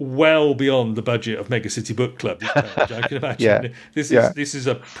be well beyond the budget of Mega City Book Club. This page, I can imagine. This is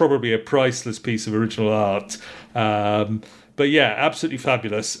probably a priceless piece of original art. But yeah, absolutely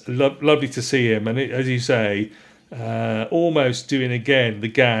fabulous. Lovely to see him. And as you say, almost doing again the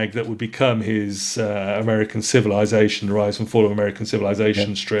gag that would become his American Civilization, the Rise and Fall of American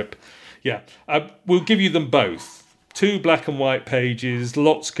Civilization strip. Yeah, we'll give you them both. 2 black and white pages,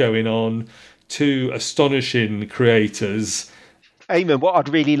 lots going on. 2 astonishing creators. Eamon, what I'd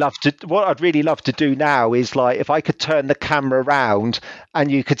really love to do now is, like, if I could turn the camera around and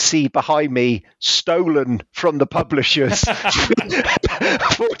you could see behind me, stolen from the publishers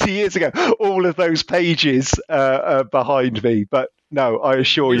 40 years ago, all of those pages behind me. But no, I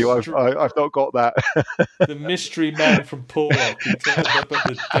assure you, I've not got that. The mystery man from Porlock who turned up at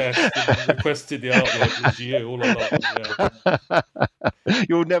the desk and requested the artwork was you all along. Yeah.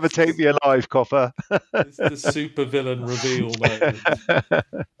 You'll never take me alive, Copper. It's the super villain reveal moment.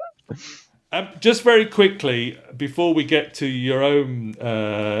 Just very quickly, before we get to your own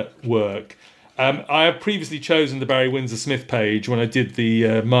work, I have previously chosen the Barry Windsor Smith page when I did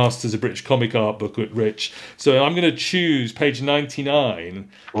the Masters of British Comic Art book with Rich. So I'm going to choose page 99,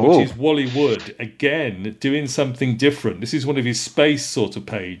 which is Wally Wood, again, doing something different. This is one of his space sort of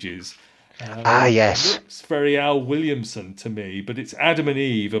pages. Yes. It looks very Al Williamson to me, but it's Adam and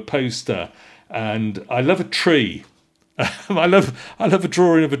Eve, a poster. And I love a tree. I love a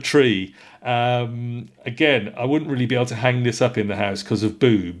drawing of a tree. Again, I wouldn't really be able to hang this up in the house because of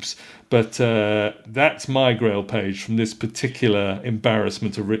boobs, but that's my Grail page from this particular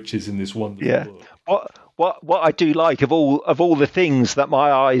embarrassment of riches in this wonderful book. What I do like of all the things that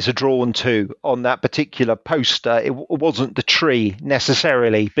my eyes are drawn to on that particular poster, it wasn't the tree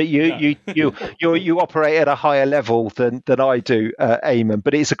necessarily, but you operate at a higher level than I do, Eamon.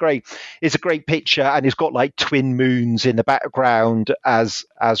 But it's a great picture, and it's got like twin moons in the background as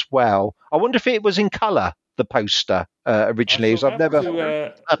well. I wonder if it was in colour, the poster originally. I've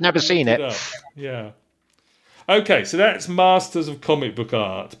never seen it. Yeah. Okay, so that's Masters of Comic Book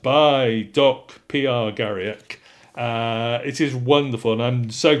Art by Doc P.R. Garriott. It is wonderful, and I'm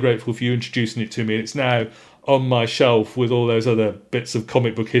so grateful for you introducing it to me. It's now on my shelf with all those other bits of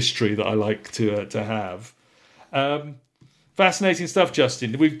comic book history that I like to have. Fascinating stuff,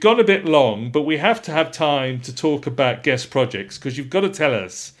 Justin. We've gone a bit long, but we have to have time to talk about guest projects, because you've got to tell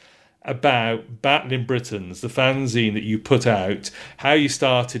us about Battling Britons, the fanzine that you put out, how you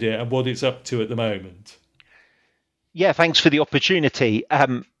started it, and what it's up to at the moment. Yeah, thanks for the opportunity.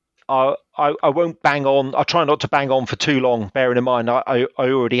 I won't bang on. I'll try not to bang on for too long, bearing in mind I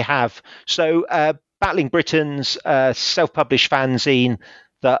already have. So, Battling Britain's self-published fanzine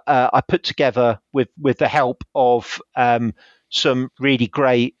that I put together with the help of some really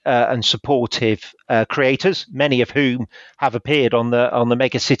great and supportive creators, many of whom have appeared on the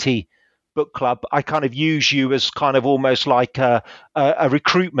Mega City book club. I kind of use you as kind of almost like a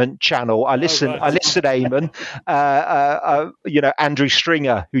recruitment channel. I listen, Eamon. Andrew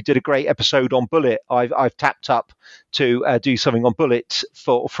Stringer, who did a great episode on Bullet. I've tapped up to do something on Bullet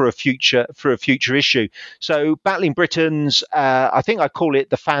for a future issue. So Battling Britain's, I think I call it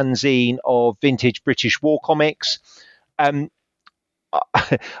the fanzine of vintage British war comics. I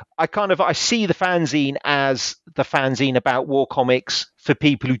see the fanzine as the fanzine about war comics for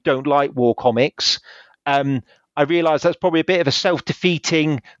people who don't like war comics. I realise that's probably a bit of a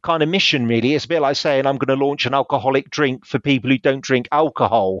self-defeating kind of mission, really. It's a bit like saying I'm going to launch an alcoholic drink for people who don't drink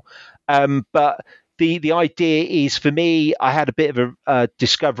alcohol. But the idea is, for me, I had a bit of a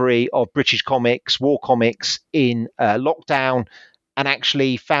discovery of British comics, war comics in lockdown, and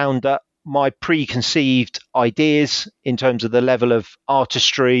actually found that my preconceived ideas in terms of the level of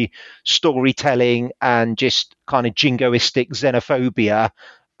artistry, storytelling, and just kind of jingoistic xenophobia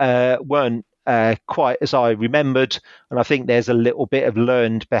weren't quite as I remembered. And I think there's a little bit of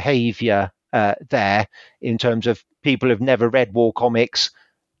learned behavior there in terms of people who've never read war comics.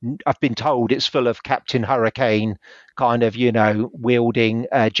 I've been told it's full of Captain Hurricane kind of, wielding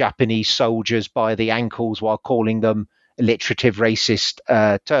Japanese soldiers by the ankles while calling them alliterative racist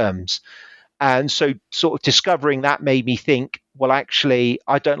terms. And so sort of discovering that made me think, well, actually,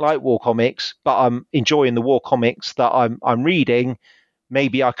 I don't like war comics, but I'm enjoying the war comics that I'm reading.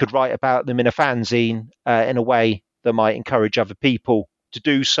 Maybe I could write about them in a fanzine in a way that might encourage other people to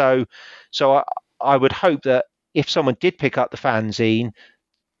do so. So I would hope that if someone did pick up the fanzine,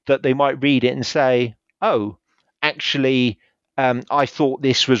 that they might read it and say, oh, actually, I thought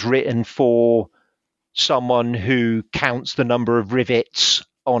this was written for someone who counts the number of rivets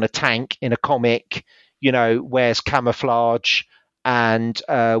on a tank in a comic, wears camouflage, and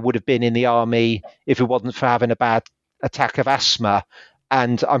would have been in the army if it wasn't for having a bad attack of asthma.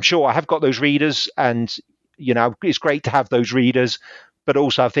 And I'm sure I have got those readers, and it's great to have those readers, but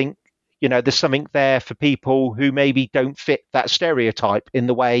also I think there's something there for people who maybe don't fit that stereotype in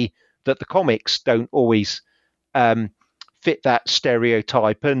the way that the comics don't always fit that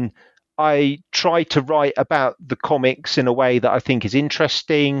stereotype. And I try to write about the comics in a way that I think is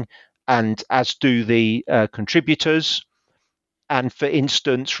interesting, and as do the contributors. And for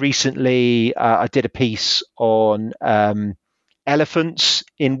instance, recently I did a piece on elephants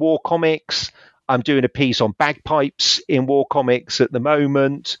in war comics. I'm doing a piece on bagpipes in war comics at the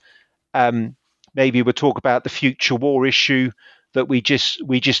moment. Maybe we'll talk about the future war issue that we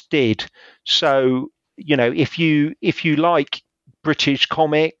just did. So if you like British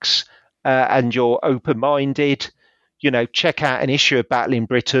comics and you're open-minded, check out an issue of Battling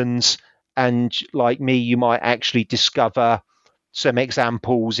Britons, and like me, you might actually discover some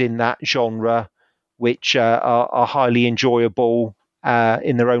examples in that genre which are highly enjoyable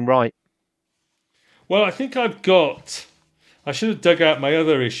in their own right. Well, I think I should have dug out my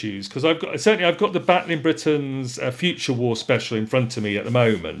other issues, because I've got the Battling Britain's Future War special in front of me at the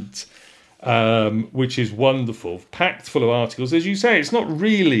moment, which is wonderful, packed full of articles. As you say, it's not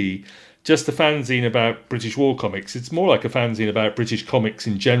really just a fanzine about British war comics. It's more like a fanzine about British comics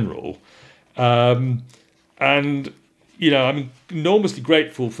in general. And, I'm enormously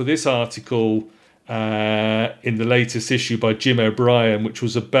grateful for this article in the latest issue by Jim O'Brien, which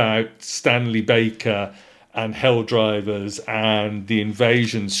was about Stanley Baker and Hell Drivers and the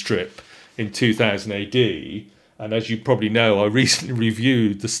Invasion strip in 2000 AD. And as you probably know, I recently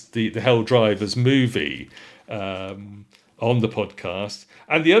reviewed the Hell Drivers movie on the podcast.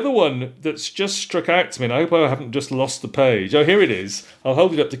 And the other one that's just struck out to me, and I hope I haven't just lost the page. Oh, here it is. I'll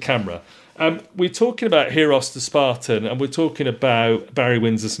hold it up to camera. We're talking about Heros the Spartan, and we're talking about Barry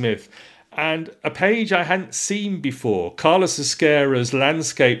Windsor Smith. And a page I hadn't seen before, Carlos Esquerra's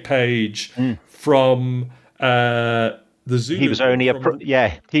landscape page from the Zulu. He was only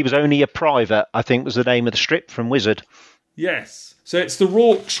a private, I think was the name of the strip from Wizard. Yes. So it's the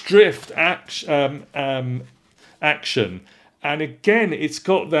Rorke's Drift action. And again, it's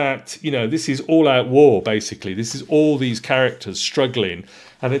got that, this is all-out war, basically. This is all these characters struggling.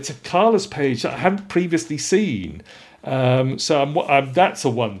 And it's a Carlos page that I hadn't previously seen. So that's a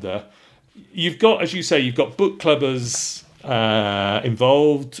wonder. You've got, as you say, book clubbers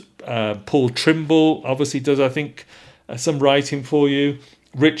involved. Paul Trimble obviously does, I think, some writing for you.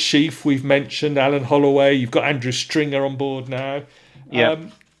 Rich Sheaf, we've mentioned, Alan Holloway, you've got Andrew Stringer on board now. Yeah.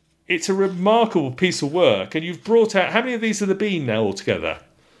 It's a remarkable piece of work, and you've brought out, how many of these have there been now altogether?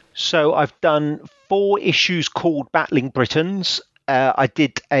 So I've done 4 issues called Battling Britons. I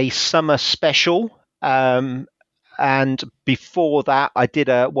did a summer special, and before that I did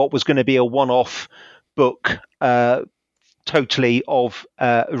what was going to be a one-off book totally of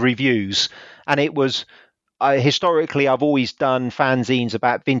reviews. And it was, historically, I've always done fanzines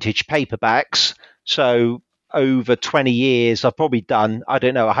about vintage paperbacks. So over 20 years, I've probably done,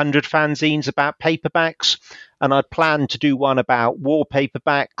 100 fanzines about paperbacks. And I'd planned to do one about war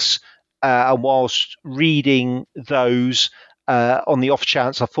paperbacks. And whilst reading those, on the off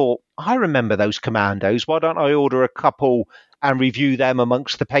chance, I thought, I remember those Commandos. Why don't I order a couple and review them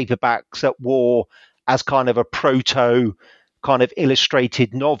amongst the paperbacks at war as kind of a proto kind of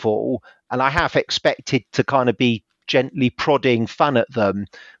illustrated novel? And I half expected to kind of be gently prodding fun at them.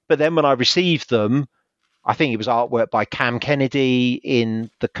 But then when I received them, I think it was artwork by Cam Kennedy in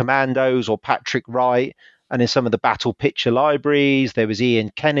the Commandos, or Patrick Wright. And in some of the battle picture libraries, there was Ian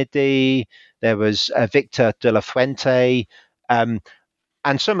Kennedy, there was Victor de la Fuente.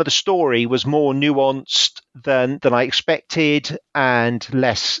 And some of the story was more nuanced than I expected, and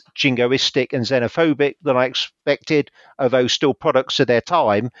less jingoistic and xenophobic than I expected, although still products of their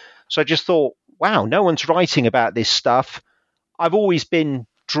time. So I just thought, wow, no one's writing about this stuff. I've always been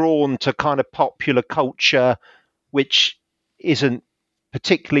drawn to kind of popular culture, which isn't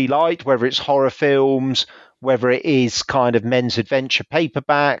particularly light, whether it's horror films, whether it is kind of men's adventure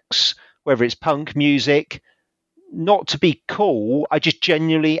paperbacks, whether it's punk music. Not to be cool, I just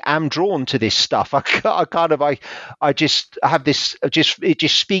genuinely am drawn to this stuff. I just have this. It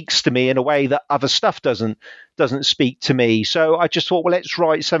just speaks to me in a way that other stuff doesn't speak to me. So I just thought, well, let's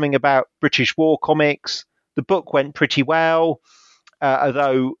write something about British war comics. The book went pretty well,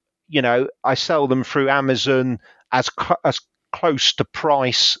 although I sell them through Amazon as close to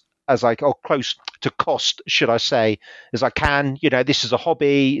price or close to cost, should I say, as I can. This is a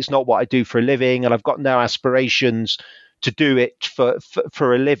hobby. It's not what I do for a living, and I've got no aspirations to do it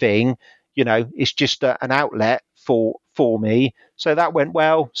for a living. It's just an outlet for me. So that went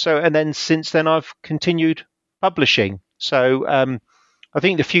well. And then since then I've continued publishing. So I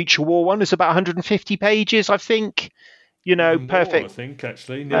think the Future War one is about 150 pages, I think. Perfect. I think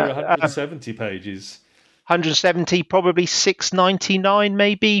actually near 170 pages. 170, probably 6.99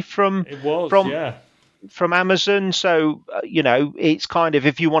 maybe from Amazon. So it's kind of,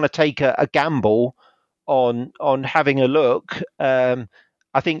 if you want to take a gamble on having a look. I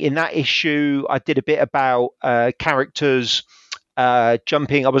think in that issue I did a bit about characters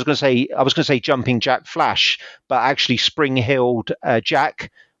jumping. I was going to say jumping Jack Flash, but actually spring-heeled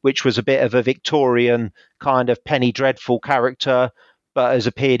Jack, which was a bit of a Victorian kind of Penny Dreadful character, but has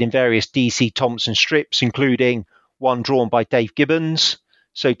appeared in various DC Thompson strips, including one drawn by Dave Gibbons.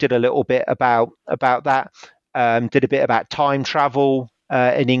 So did a little bit about that. Did a bit about time travel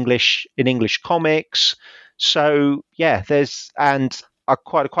in English comics. So yeah, I'm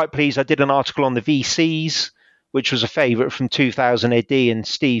quite pleased. I did an article on the VCs, which was a favourite from 2000 AD, and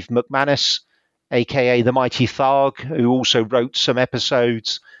Steve McManus, aka the Mighty Tharg, who also wrote some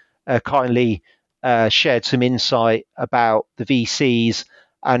episodes, kindly shared some insight about the VCs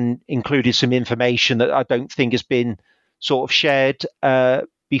and included some information that I don't think has been sort of shared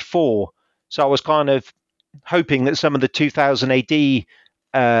before. So I was kind of hoping that some of the 2000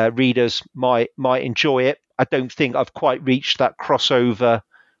 AD readers might enjoy it. I don't think I've quite reached that crossover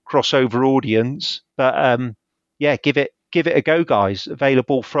audience, but yeah, give it a go, guys.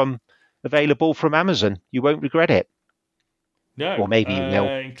 Available from Amazon. You won't regret it. No, or maybe you will.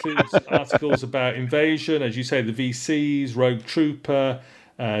 Includes articles about Invasion, as you say, the VCs, Rogue Trooper,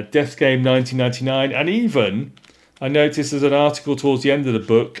 Death Game 1999, and even I noticed there's an article towards the end of the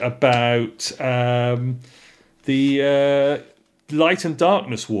book about the Light and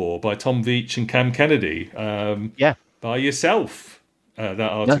Darkness War by Tom Veitch and Cam Kennedy. By yourself, that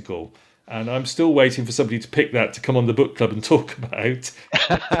article. Yeah. And I'm still waiting for somebody to pick that to come on the book club and talk about.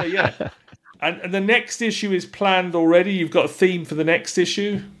 Yeah. And the next issue is planned already? You've got a theme for the next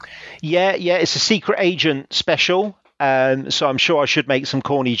issue? Yeah, it's a secret agent special. So I'm sure I should make some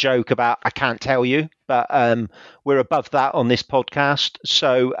corny joke about I can't tell you, but we're above that on this podcast.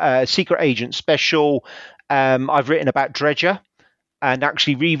 So secret agent special. I've written about Dredger, and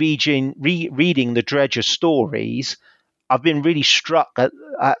actually rereading the Dredger stories, I've been really struck at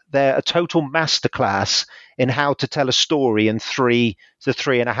they're a total masterclass in how to tell a story in 3 to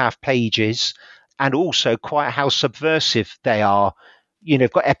 3.5 pages, and also quite how subversive they are.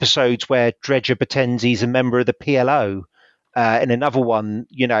 You've got episodes where Dredger pretends he's a member of the PLO, in another one,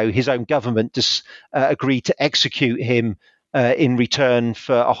 his own government just agreed to execute him in return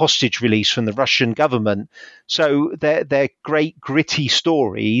for a hostage release from the Russian government. So they're great, gritty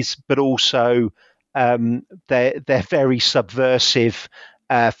stories, but also they're very subversive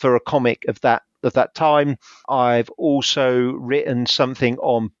for a comic of that time. I've also written something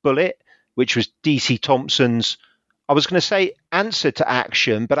on Bullet, which was DC Thompson's, I was going to say answer to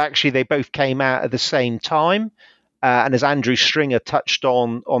Action, but actually they both came out at the same time. And as Andrew Stringer touched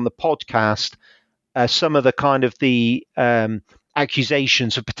on the podcast, some of the kind of the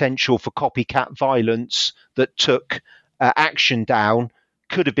accusations of potential for copycat violence that took Action down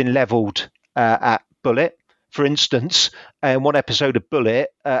could have been levelled at Bullet. For instance, in one episode of Bullet,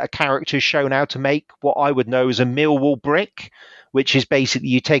 a character is shown how to make what I would know as a Millwall brick, which is basically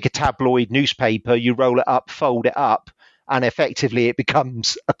you take a tabloid newspaper, you roll it up, fold it up, and effectively it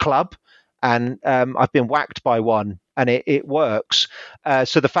becomes a club. And I've been whacked by one, and it works.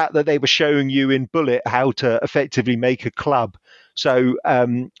 So the fact that they were showing you in Bullet how to effectively make a club. So a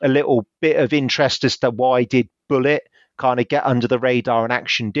little bit of interest as to why did Bullet kind of get under the radar and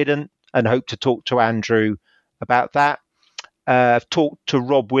Action didn't, and hope to talk to Andrew about that. I've talked to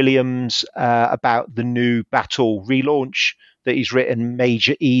Rob Williams about the new Battle relaunch that he's written,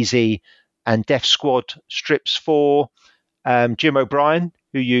 Major Easy and Death Squad strips for. Jim O'Brien,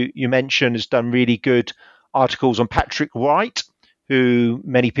 who you mentioned, has done really good articles on Patrick Wright, who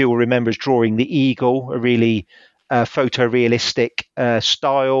many people remember as drawing the Eagle, a really photorealistic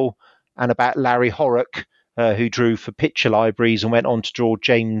style, and about Larry Horrock, who drew for Picture Libraries and went on to draw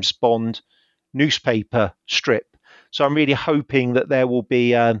James Bond newspaper strip. So I'm really hoping that there will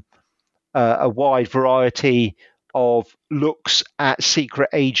be a wide variety of looks at secret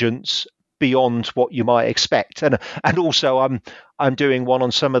agents beyond what you might expect, and also I'm doing one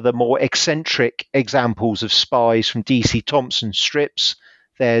on some of the more eccentric examples of spies from DC Thompson strips.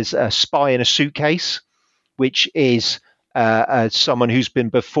 There's a Spy in a Suitcase, which is someone who's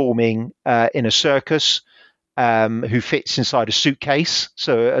been performing in a circus, who fits inside a suitcase,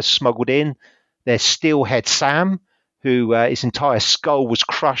 so smuggled in. There's Steelhead Sam, who his entire skull was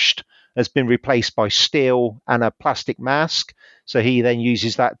crushed, has been replaced by steel and a plastic mask, so he then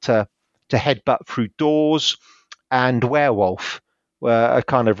uses that to headbutt through doors. And Werewolf, a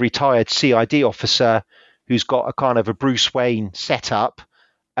kind of retired CID officer who's got a kind of a Bruce Wayne setup,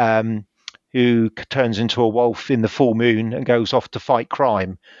 who turns into a wolf in the full moon and goes off to fight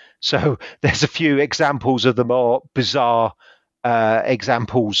crime. So there's a few examples of the more bizarre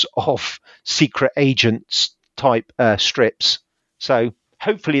examples of secret agents type strips. So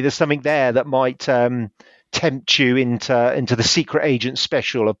hopefully there's something there that might tempt you into the secret agent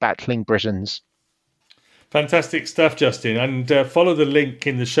special of Battling Britons. Fantastic stuff, Justin. And follow the link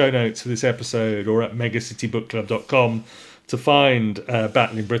in the show notes for this episode or at megacitybookclub.com to find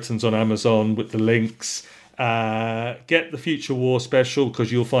Battling Britons on Amazon with the links. Get the Future War special,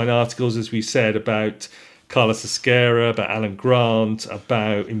 because you'll find articles, as we said, about Carlos Esquerra, about Alan Grant,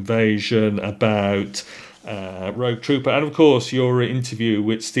 about Invasion, about Rogue Trooper, and of course your interview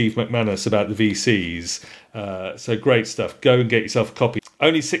with Steve McManus about the VCs. So great stuff. Go and get yourself a copy.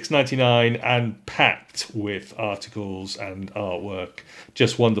 Only $6.99 and packed with articles and artwork.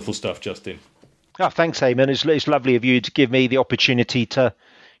 Just wonderful stuff, Justin. Oh, thanks, Eamon. It's lovely of you to give me the opportunity to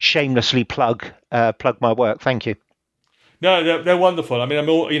shamelessly plug my work. Thank you. No, they're wonderful. I mean,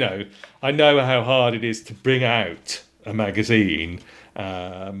 I know how hard it is to bring out a magazine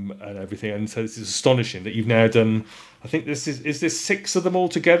and everything, and so it's astonishing that you've now done. I think is this 6 of them all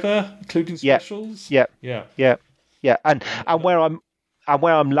together, including specials. Yeah. And where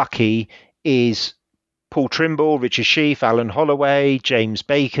I'm lucky is Paul Trimble, Richard Sheaf, Alan Holloway, James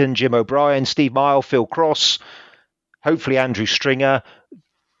Bacon, Jim O'Brien, Steve Mile, Phil Cross, hopefully Andrew Stringer.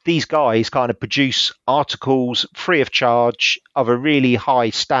 These guys kind of produce articles free of charge of a really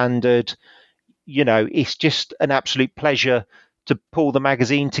high standard. It's just an absolute pleasure to pull the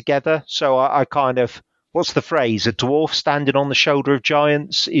magazine together. So I kind of, what's the phrase? A dwarf standing on the shoulder of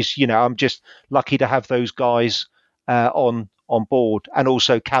giants is, I'm just lucky to have those guys on board. And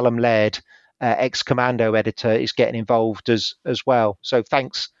also Callum Laird, ex-Commando editor, is getting involved as well. So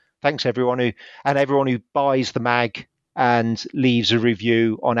thanks everyone who buys the mag and leaves a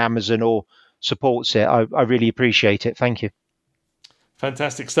review on Amazon or supports it. I really appreciate it. Thank you.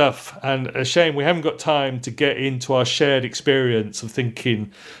 Fantastic stuff. And a shame we haven't got time to get into our shared experience of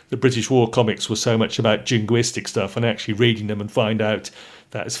thinking the British War comics were so much about jingoistic stuff and actually reading them and find out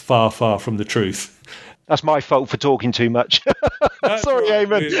that is far, far from the truth. That's my fault for talking too much. Sorry,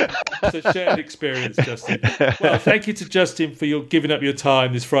 Eamon. It's a shared experience, Justin. Well, thank you to Justin for giving up your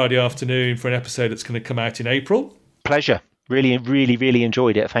time this Friday afternoon for an episode that's going to come out in April. Pleasure. Really, really, really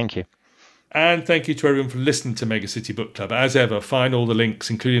enjoyed it. Thank you. And thank you to everyone for listening to Mega City Book Club. As ever, find all the links,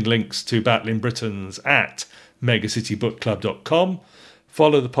 including links to Battling Britons, at megacitybookclub.com.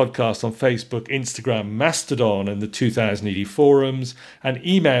 Follow the podcast on Facebook, Instagram, Mastodon, and the 2000 ED forums. And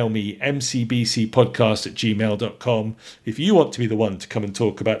email me, mcbcpodcast@gmail.com, if you want to be the one to come and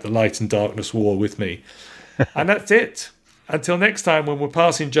talk about the Light and Darkness War with me. And that's it. Until next time, when we're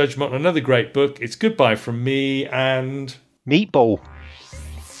passing judgment on another great book, it's goodbye from me and... Meatball.